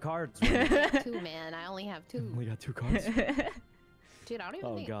if you have cards. I have 2, man. I only have 2. We got 2 cards. Dude, I don't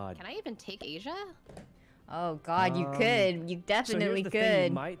even think. God. Can I even take Asia? Oh god, you could. You So definitely here's the thing, you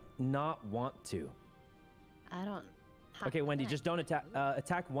could. might not want to. I don't. Okay, Wendy, just don't attack.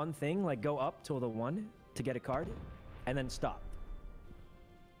 Attack one thing, like go up till the 1 to get a card, and then stop.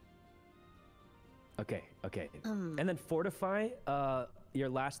 Okay, okay. And then fortify your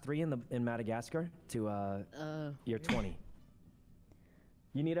last 3 in Madagascar to your 20.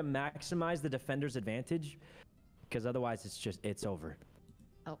 You need to maximize the defender's advantage, because otherwise it's over.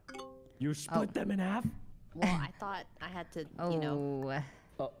 Oh. You split them in half? Well, I thought I had to, you know.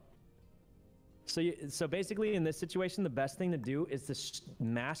 Oh. So basically, in this situation, the best thing to do is to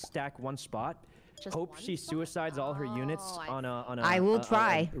mass stack 1 spot. Just hope one she spot? suicides all her units on a I will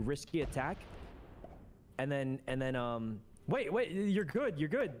try. a risky attack. And then wait, you're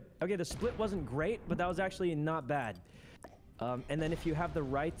good. Okay, the split wasn't great, but that was actually not bad. And then if you have the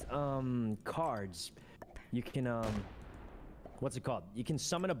right cards, you can what's it called? You can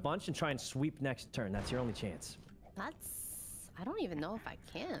summon a bunch and try and sweep next turn. That's your only chance. I don't even know if I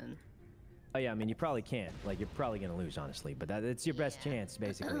can. Oh yeah, I mean you probably can't. Like you're probably gonna lose, honestly, but it's your best chance,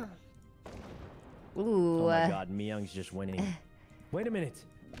 basically. Ooh. Oh my God, Myung's just winning. Wait a minute.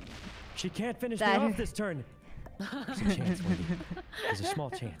 She can't finish me off this turn. There's a chance, Wendy. There's a small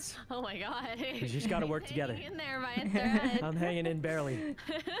chance. Oh my God. We just gotta work together. Hang in there by a thread. I'm hanging in barely.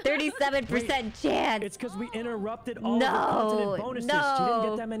 37% chance. It's because we interrupted all the continent bonuses. She didn't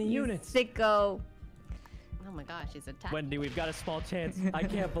get that many units. Sicko. Oh my gosh, she's attacking. Wendy, we've got a small chance. I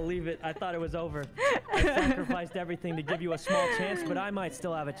can't believe it. I thought it was over. I sacrificed everything to give you a small chance, but I might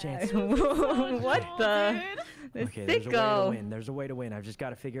still have a chance. What the? The Okay, there's a way to sicko. win. There's a way to win. I've just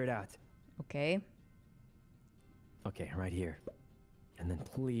got to figure it out. Okay. Okay, right here. And then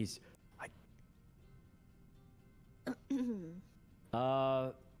please.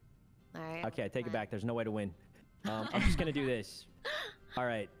 All right. Okay, I take it back. There's no way to win. I'm just gonna do this. All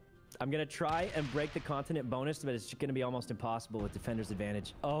right. I'm gonna try and break the continent bonus, but it's gonna be almost impossible with defender's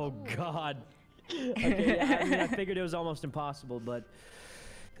advantage. Oh God. Okay, yeah, I mean, I figured it was almost impossible, but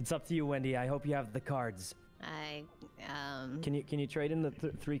it's up to you, Wendy. I hope you have the cards. Can you trade in the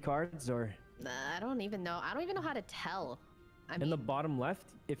 3 cards, or? I don't even know. I don't even know how to tell. I mean, In the bottom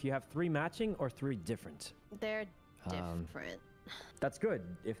left, if you have 3 matching or 3 different. they're different. That's good.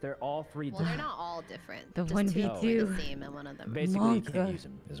 If they're all three Well, they're not all different. The Just 1v2. two are the same, and one of them. Basically, you can't use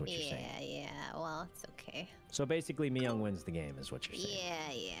them, is what you're saying. Yeah. Well, it's okay. So basically, Myung wins the game, is what you're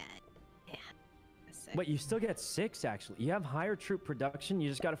saying. Yeah. But you still get 6, actually. You have higher troop production. You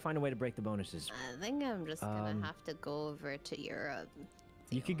just got to find a way to break the bonuses. I think I'm just gonna have to go over to Europe.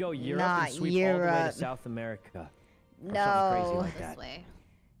 You could go Europe and sweep all the way to South America. No. Crazy like This that. way.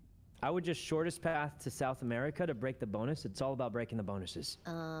 I would just shortest path to South America to break the bonus. It's all about breaking the bonuses.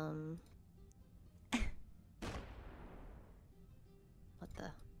 What the?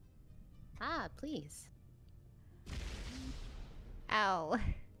 Ah, please. Ow.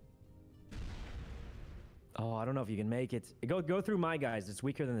 Oh, I don't know if you can make it. Go through my guys. It's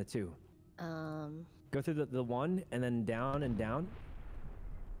weaker than the 2. Go through the 1 and then down and down.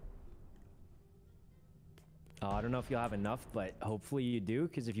 Oh, I don't know if you'll have enough, but hopefully you do,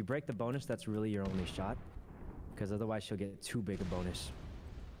 because if you break the bonus, that's really your only shot. Because otherwise she'll get too big a bonus.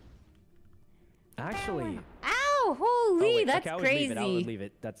 Actually... Ow! Holy, wait, that's okay, crazy. I would leave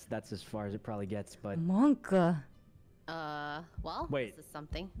it. That's as far as it probably gets, but... Monka. Well, wait. this is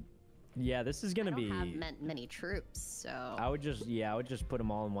something. Yeah, this is gonna be... I don't have many troops, so... I would just put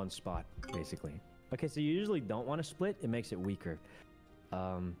them all in one spot, basically. Okay, so you usually don't want to split. It makes it weaker.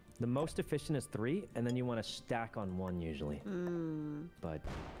 The most efficient is 3, and then you want to stack on 1 usually. But...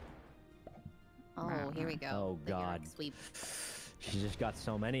 Oh, here we go. Oh, God. Sweep. She's just got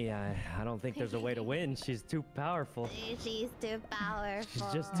so many. I don't think there's a way to win. She's too powerful. She's too powerful.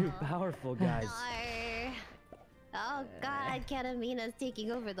 She's just too powerful, guys. No. Oh, God. Katamina's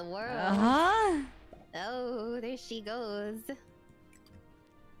taking over the world. Uh-huh. Oh, there she goes.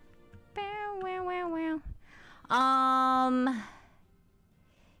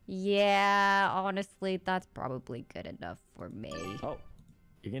 Yeah, honestly, that's probably good enough for me. Oh,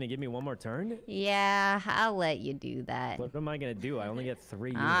 you're gonna give me one more turn? Yeah, I'll let you do that. What am I gonna do? I only get 3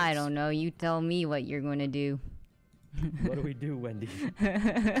 units. I don't know. You tell me what you're gonna do. What do we do, Wendy?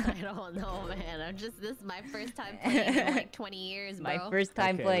 I don't know, man. This is my first time playing in like 20 years, bro. My first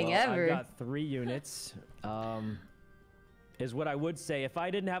time playing ever. I've got 3 units. Is what I would say if I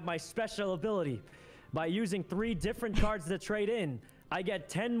didn't have my special ability. By using 3 different cards to trade in, I get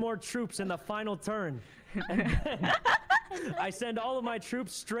 10 more troops in the final turn. And then I send all of my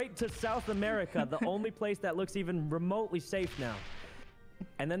troops straight to South America, the only place that looks even remotely safe now.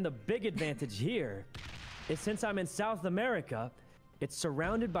 And then the big advantage here is since I'm in South America, it's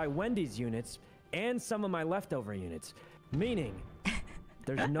surrounded by Wendy's units and some of my leftover units, meaning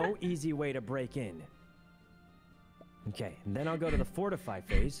there's no easy way to break in. Okay, and then I'll go to the fortify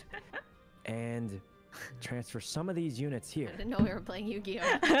phase and transfer some of these units here. I didn't know we were playing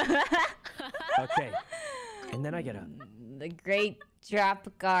Yu-Gi-Oh! Okay, and then I get the great trap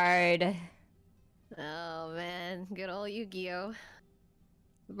card. Oh man, good old Yu-Gi-Oh!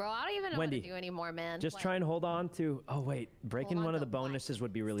 Bro, I don't even know Wendy, what to do anymore, man. just try and hold on to... Oh wait, breaking one of the bonuses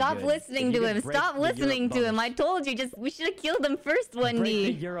would be really Stop good. listening to him. Stop listening to him. I told you, we should have killed him first, Wendy.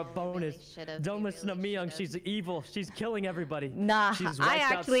 Break the Europe bonus. Don't listen to Myung. She's evil. She's killing everybody. Nah, I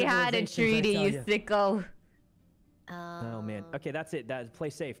actually had a treaty, you sicko. Oh man. Okay, that's it. Play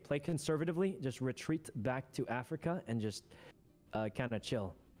safe. Play conservatively. Just retreat back to Africa and just kind of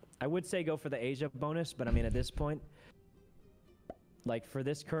chill. I would say go for the Asia bonus, but I mean at this point, like for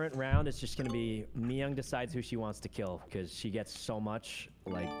this current round, it's just gonna be Myung decides who she wants to kill because she gets so much.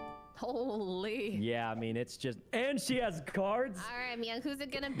 Like, holy. Yeah, I mean it's just, and she has cards. All right, Myung, who's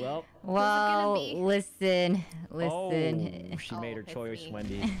it gonna be? Well, listen. Oh, she made her choice,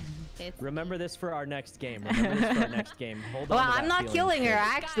 Wendy. Remember this for our next game. Hold on. Well, I'm not killing her,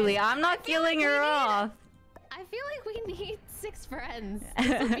 actually. I'm not killing her off. I feel like we need 6 friends.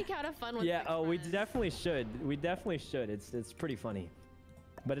 This would be kind of fun with 6 friends. we definitely should. We definitely should. It's pretty funny.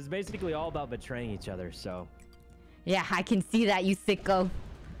 But it's basically all about betraying each other, so. Yeah, I can see that, you sicko.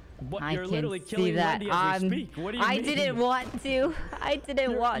 What, you're literally killing Wendy as we speak. What do you mean? I didn't want to. I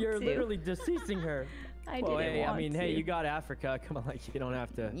didn't want to. You're literally deceasing her. I didn't want to. I mean, hey, you got Africa. Come on, like you don't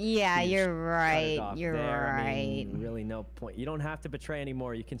have to. Yeah, you're right. You're right. I mean, really, no point. You don't have to betray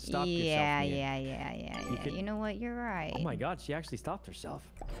anymore. You can stop yourself. Yeah. You know what? You're right. Oh my God, she actually stopped herself.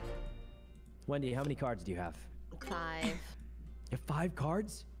 Wendy, how many cards do you have? 5. You have 5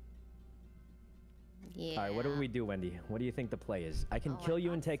 cards? Yeah. All right, what do we do, Wendy? What do you think the play is? I can kill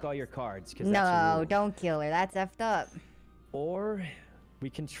you and take all your cards. No, don't kill her. That's effed up. Or we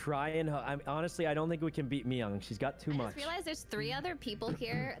can try and... honestly, I don't think we can beat Myung. She's got too much. I just realized there's 3 other people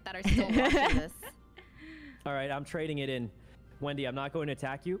here that are still watching this. All right, I'm trading it in. Wendy, I'm not going to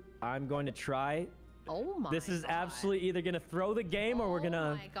attack you. I'm going to try. Oh my This is absolutely either going to throw the game or we're going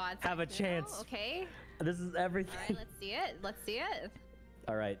to have a chance. Okay. This is everything. All right, let's see it. Let's see it.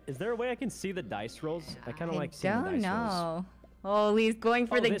 All right. Is there a way I can see the dice rolls? I kind of like seeing the dice rolls. I don't know. Oh, he's going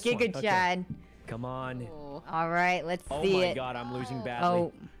for the Giga Chad. Okay. Come on. Oh. All right, let's see it. Oh my god, I'm losing badly.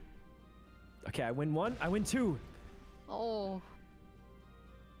 Oh. Okay, I win 1. I win 2. Oh.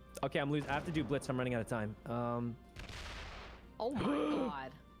 Okay, I'm losing. I have to do blitz. I'm running out of time. Oh my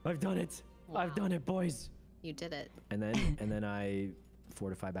god. I've done it. Wow. I've done it, boys. You did it. And then I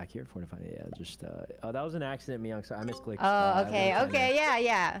fortify back here. Fortify. Yeah, just oh, that was an accident, Myung. Sorry, I misclicked. Oh, okay, okay,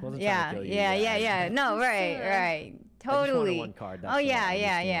 yeah. No, right. Totally. One card. Oh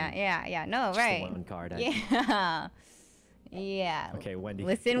yeah. No, right. One card. Yeah. Okay, Wendy.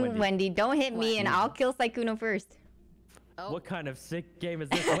 Listen, Wendy, don't hit me, and I'll kill Sykkuno first. Oh. What kind of sick game is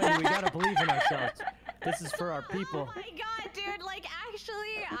this, Wendy? We gotta believe in ourselves. This is for our people. Oh my god, dude! Like,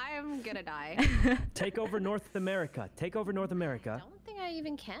 actually, I'm gonna die. Take over North America. Take over North America. I don't think I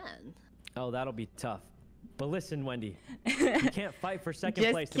even can. Oh, that'll be tough. But listen, Wendy, you can't fight for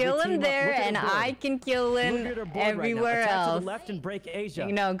second place. Just kill him there, and I can kill him everywhere else. To the left and break Asia.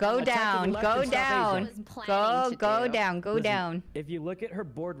 You know, go down. Go down. If you look at her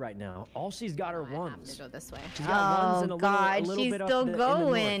board right now, all she's got are ones. I have to go this way. She's got ones and a little she's bit still up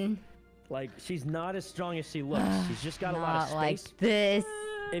going. Like, she's not as strong as she looks. She's just got a lot of space. Like this.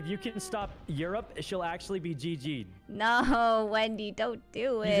 If you can stop Europe, she'll actually be GG'd. No, Wendy, don't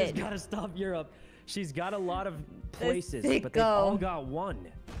do it. You just gotta stop Europe. She's got a lot of places, but they've all got 1.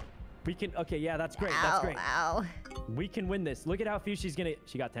 We can, okay, yeah, that's great. That's great. Ow. We can win this. Look at how few she's gonna,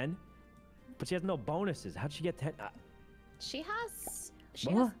 she got 10? But she has no bonuses. How'd she get 10? She has, she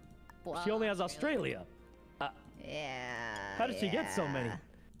only has Australia. Yeah. How did she get so many?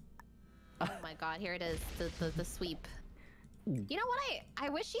 Oh my god, here it is, the sweep. You know what, I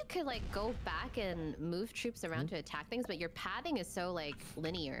wish you could like go back and move troops around to attack things, but your pathing is so like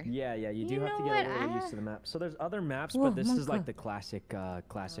linear. Yeah, you do have to get a little used to the map. So there's other maps, but this is like the classic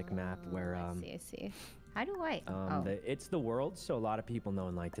map where I see. How do I it's the world, so a lot of people know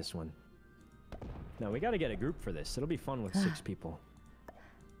and like this one. Now we got to get a group for this. It'll be fun with 6 people.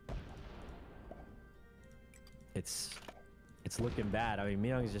 It's looking bad. I mean,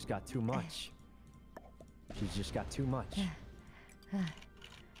 Myung's just got too much. She's just got too much.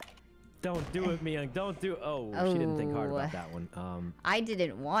 Don't do it, Myung. Don't do. Oh, she didn't think hard about that one. I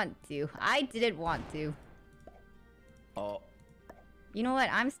didn't want to. Oh. You know what?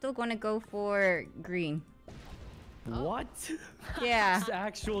 I'm still gonna go for green. What? Yeah. It's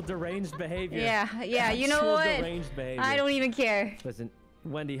actual deranged behavior. Yeah. You know what? Deranged behavior. I don't even care. Listen,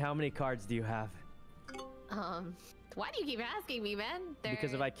 Wendy, how many cards do you have? Why do you keep asking me, man?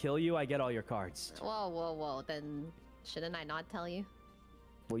 Because if I kill you, I get all your cards. Whoa. Then shouldn't I not tell you?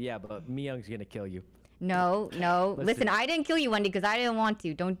 Well, yeah, but Myung's gonna kill you. No. Listen, I didn't kill you, Wendy, because I didn't want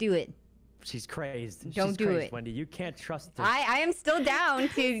to. Don't do it. She's crazed. Don't do it, Wendy. You can't trust her. I am still down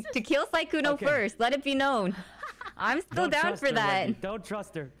to kill Sykkuno first. Let it be known. I'm still down for that. Wendy. Don't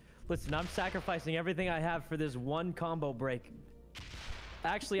trust her. Listen, I'm sacrificing everything I have for this one combo break.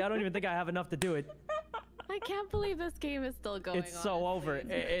 Actually, I don't even think I have enough to do it. I can't believe this game is still going on. It's so over.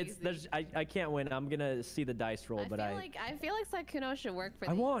 I can't win. I'm gonna see the dice roll, but I feel like Sykkuno should work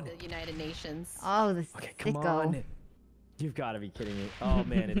for the United Nations. Oh, this okay, come on. You've got to be kidding me. Oh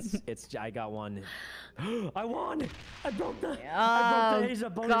man, I got 1. I won. I broke the Asia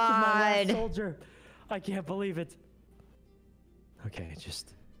bonus of my last soldier. I can't believe it. Okay,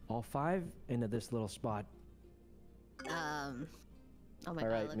 just all 5 into this little spot. Oh my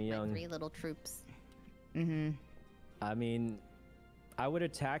god, look, my 3 little troops. I mean, I would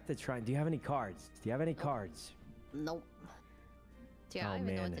attack to try. Do you have any cards? Nope. Oh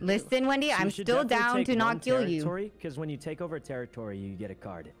man. Listen, Wendy, I'm still down to not kill you. Because when you take over a territory, you get a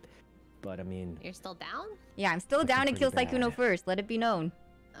card. But I mean, you're still down? Yeah, I'm still down to kill Sykkuno first. Let it be known.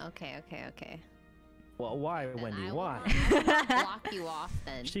 Okay. Well, why, Wendy? Why? Block you off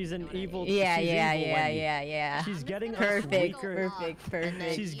then. She's an evil. Yeah. She's getting perfect.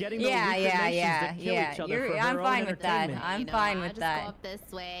 She's getting the I'm fine with that. I'm fine with that. Just go up this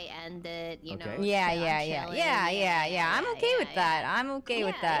way, end it. You know. Yeah. I'm okay with that. I'm okay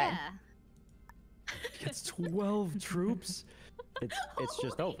with that. It's 12 troops. It's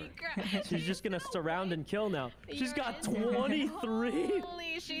just over. She's just gonna surround and kill now. She's got 23.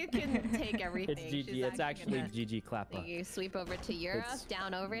 Holy, she can take everything. It's GG. It's actually GG Klappa. You sweep over to Europe,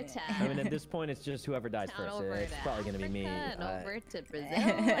 down over to. I mean, at this point, it's just whoever dies first. It's probably gonna be me. Over to Brazil.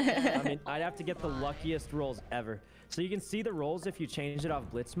 I mean, I'd have to get the luckiest rolls ever. So you can see the rolls if you change it off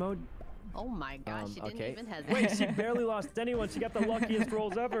blitz mode. Oh my gosh, she didn't even hesitate. Wait, she barely lost anyone. She got the luckiest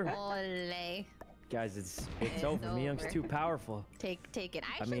rolls ever. Ole. Guys, it's over. Myung's too powerful. Take it.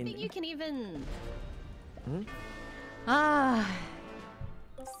 I actually think you can even Ah,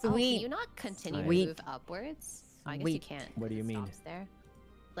 Oh, sweet. can you not continue to move upwards? I guess you can't. What do you mean? Stops there.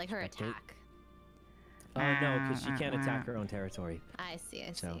 Like her attack. Oh no, because she can't attack her own territory. I see,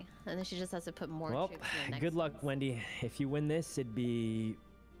 I see. And then she just has to put more Well, troops in the next good luck, Wendy. If you win this, it'd be...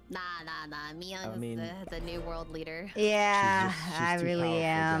 Nah. Miyoung's the new world leader. Yeah, she's I too really powerful,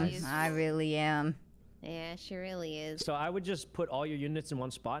 am. guys. I really am. Yeah, she really is. So I would just put all your units in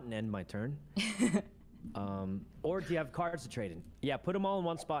one spot and end my turn. Or do you have cards to trade in? Yeah, put them all in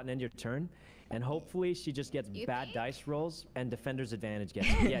one spot and end your turn. And hopefully she just gets bad dice rolls and defender's advantage gets...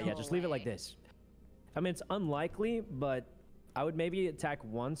 Yeah, just leave it like this. I mean, it's unlikely, but I would maybe attack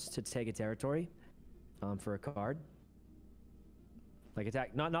once to take a territory for a card. Like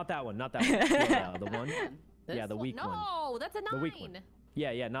attack... Not that one, not that one. Yeah, the one. Yeah, the weak one. No, that's a 9. The weak one.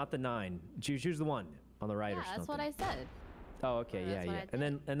 Yeah, not the 9. Choose the one on the right or something. That's what I said. Oh, okay, yeah.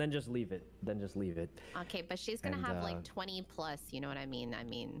 And then just leave it. Okay, but she's gonna have like 20 plus. You know what I mean?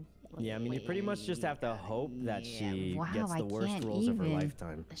 Yeah, I mean, you pretty much just have to hope that she gets the worst rolls of her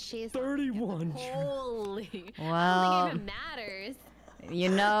lifetime. She's 31. Holy. Well, I don't think it matters. You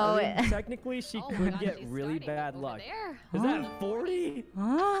know, I mean, technically she could get really bad luck. Is that 40?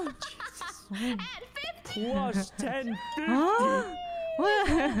 Huh? At 50. Plus 10, 50.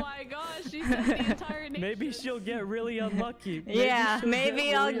 Oh my gosh, she said the entire nation. Maybe she'll get really unlucky.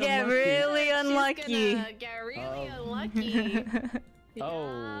 Maybe I'll get really unlucky. She's gonna get really unlucky.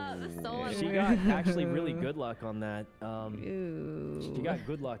 Oh, so she got actually really good luck on that. Ooh. She got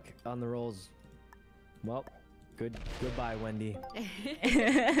good luck on the rolls. Well, goodbye, Wendy.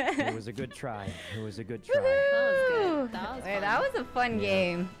 It was a good try. That was good. That was a fun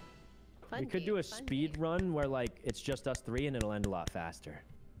game. We could do a speed run where like it's just us 3 and it'll end a lot faster.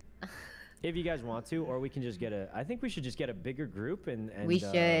 If you guys want to, or we can just get I think we should just get a bigger group and we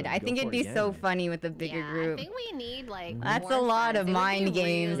should. I think it'd be so funny with a bigger group. I think we need like That's a lot of mind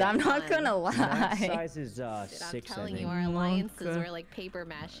games. Really I'm not gonna lie. Max size is 6. I'm telling you, our alliances are like paper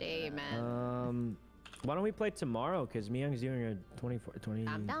mache, man. Why don't we play tomorrow? Because Miyoung's doing a 20.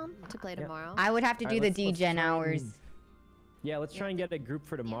 I'm down to play tomorrow. I would have to do the D-Gen hours. Yeah, let's try and get a group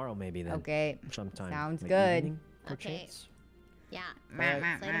for tomorrow, maybe then. Okay. Sometime. Sounds good. Evening, okay. Yeah. Play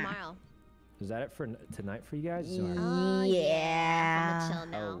tomorrow. Is that it for tonight for you guys? Yeah. I'm chill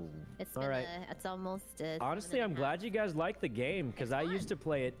now. Oh. It's been it's almost. Honestly, I'm glad you guys like the game because I used to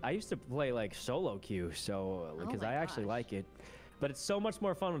play it. I used to play like solo queue, so because I actually like it. But it's so much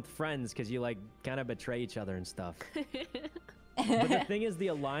more fun with friends because you like kind of betray each other and stuff. But the thing is, the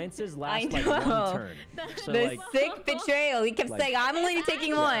alliances last like 1 turn. So, the sick betrayal. He kept saying, "I'm only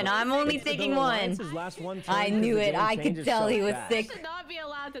taking one. I'm only taking one." Last 1 turn I knew it. I could tell he was sick. Should not be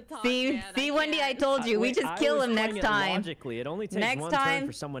allowed to talk. See, Wendy, I told you. We just kill him next time. Logically, it only takes 1 turn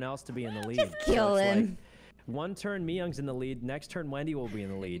for someone else to be in the lead. Just kill him. Like, 1 turn, Miyoung's in the lead. Next turn, Wendy will be in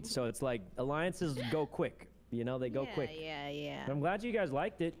the lead. So it's like alliances go quick. You know, they go quick. Yeah. I'm glad you guys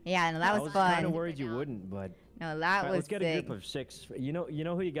liked it. Yeah, no, that was fun. I was kind of worried you wouldn't, but no, that was let's get a group of 6. You know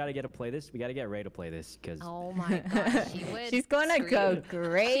who you got to get to play this? We got to get Ray to play this because. Oh my gosh, she's gonna go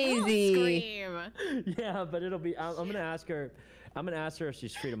crazy. Yeah, but it'll be. I'm gonna ask her. I'm gonna ask her if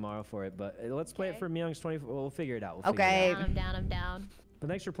she's free tomorrow for it. But let's play it for Miyoung's 24. We'll figure it out. Okay. I'm down. But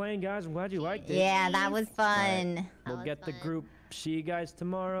thanks for playing, guys. I'm glad you liked it. Yeah, that was fun. Right. We'll get the group. See you guys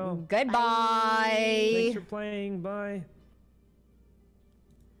tomorrow. Goodbye. Bye. Thanks for playing. Bye.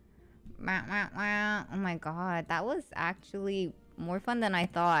 Oh my god, that was actually more fun than I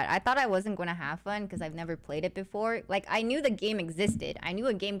thought. I thought I wasn't going to have fun because I've never played it before. Like, I knew the game existed. I knew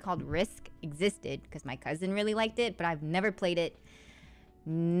a game called Risk existed because my cousin really liked it, but I've never played it.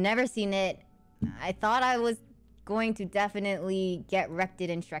 Never seen it. I thought I was going to definitely get wrecked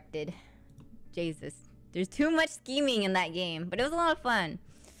and shrekted. Jesus. There's too much scheming in that game, but it was a lot of fun.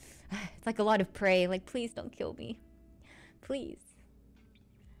 It's like a lot of prey. Like, please don't kill me. Please.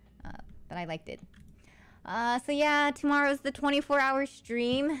 But I liked it. So yeah, tomorrow's the 24-hour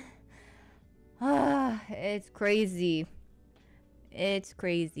stream. It's crazy. It's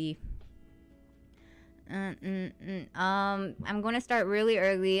crazy. I'm going to start really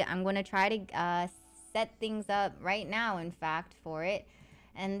early. I'm going to try to set things up right now, in fact, for it.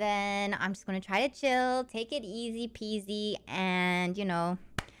 And then I'm just going to try to chill, take it easy peasy, and, you know,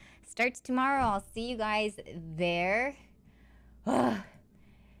 starts tomorrow. I'll see you guys there.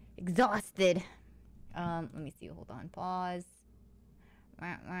 Exhausted. Let me see. Hold on. Pause.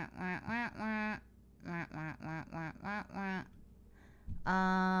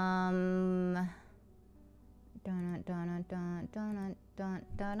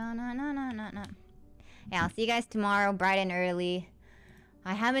 Yeah, I'll see you guys tomorrow, bright and early.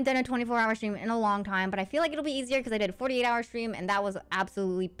 I haven't done a 24-hour stream in a long time, but I feel like it'll be easier because I did a 48-hour stream and that was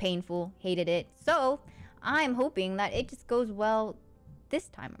absolutely painful. Hated it. So I'm hoping that it just goes well this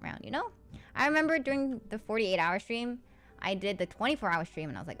time around, you know? I remember during the 48-hour stream, I did the 24-hour stream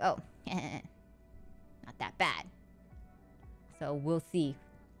and I was like, oh, not that bad. So we'll see.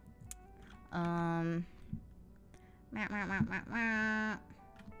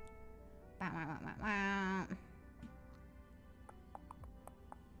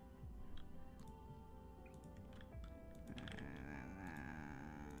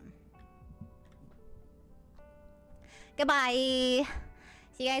 Goodbye.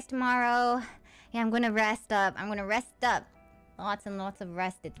 See you guys tomorrow. Yeah, I'm gonna rest up. I'm gonna rest up. Lots and lots of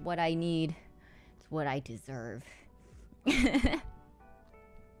rest. It's what I need. It's what I deserve.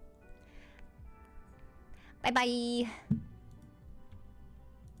 Bye-bye.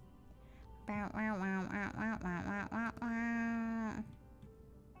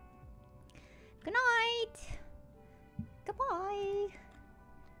 Good night. Goodbye.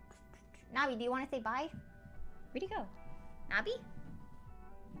 Nabi, do you want to say bye? Where'd he go? Nabi?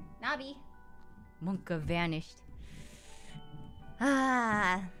 Nabi? Monka vanished.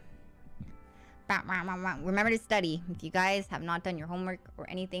 Ah. Remember to study. If you guys have not done your homework or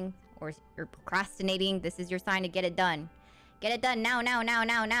anything, or you're procrastinating, this is your sign to get it done. Get it done now, now, now,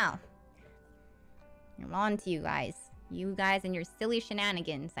 now, now. I'm on to you guys. You guys and your silly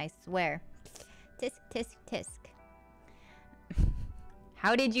shenanigans, I swear. Tisk, tisk, tisk.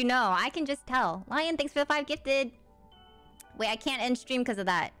 How did you know? I can just tell. Lion, thanks for the 5 gifted. Wait, I can't end stream because of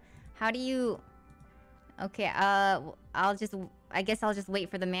that. How do you... Okay, I guess I'll just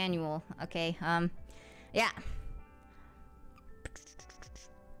wait for the manual. Okay, yeah.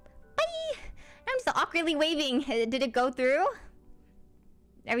 Bye! I'm just awkwardly waving. Did it go through?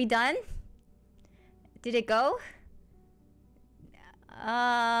 Are we done? Did it go?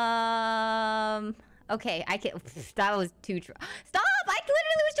 Okay, I can't... That was too... Stop! I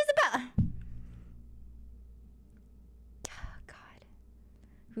literally was just about... Oh, God.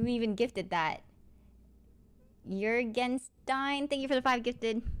 Who even gifted that? Jurgenstein, thank you for the 5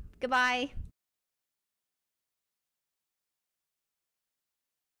 gifted. Goodbye.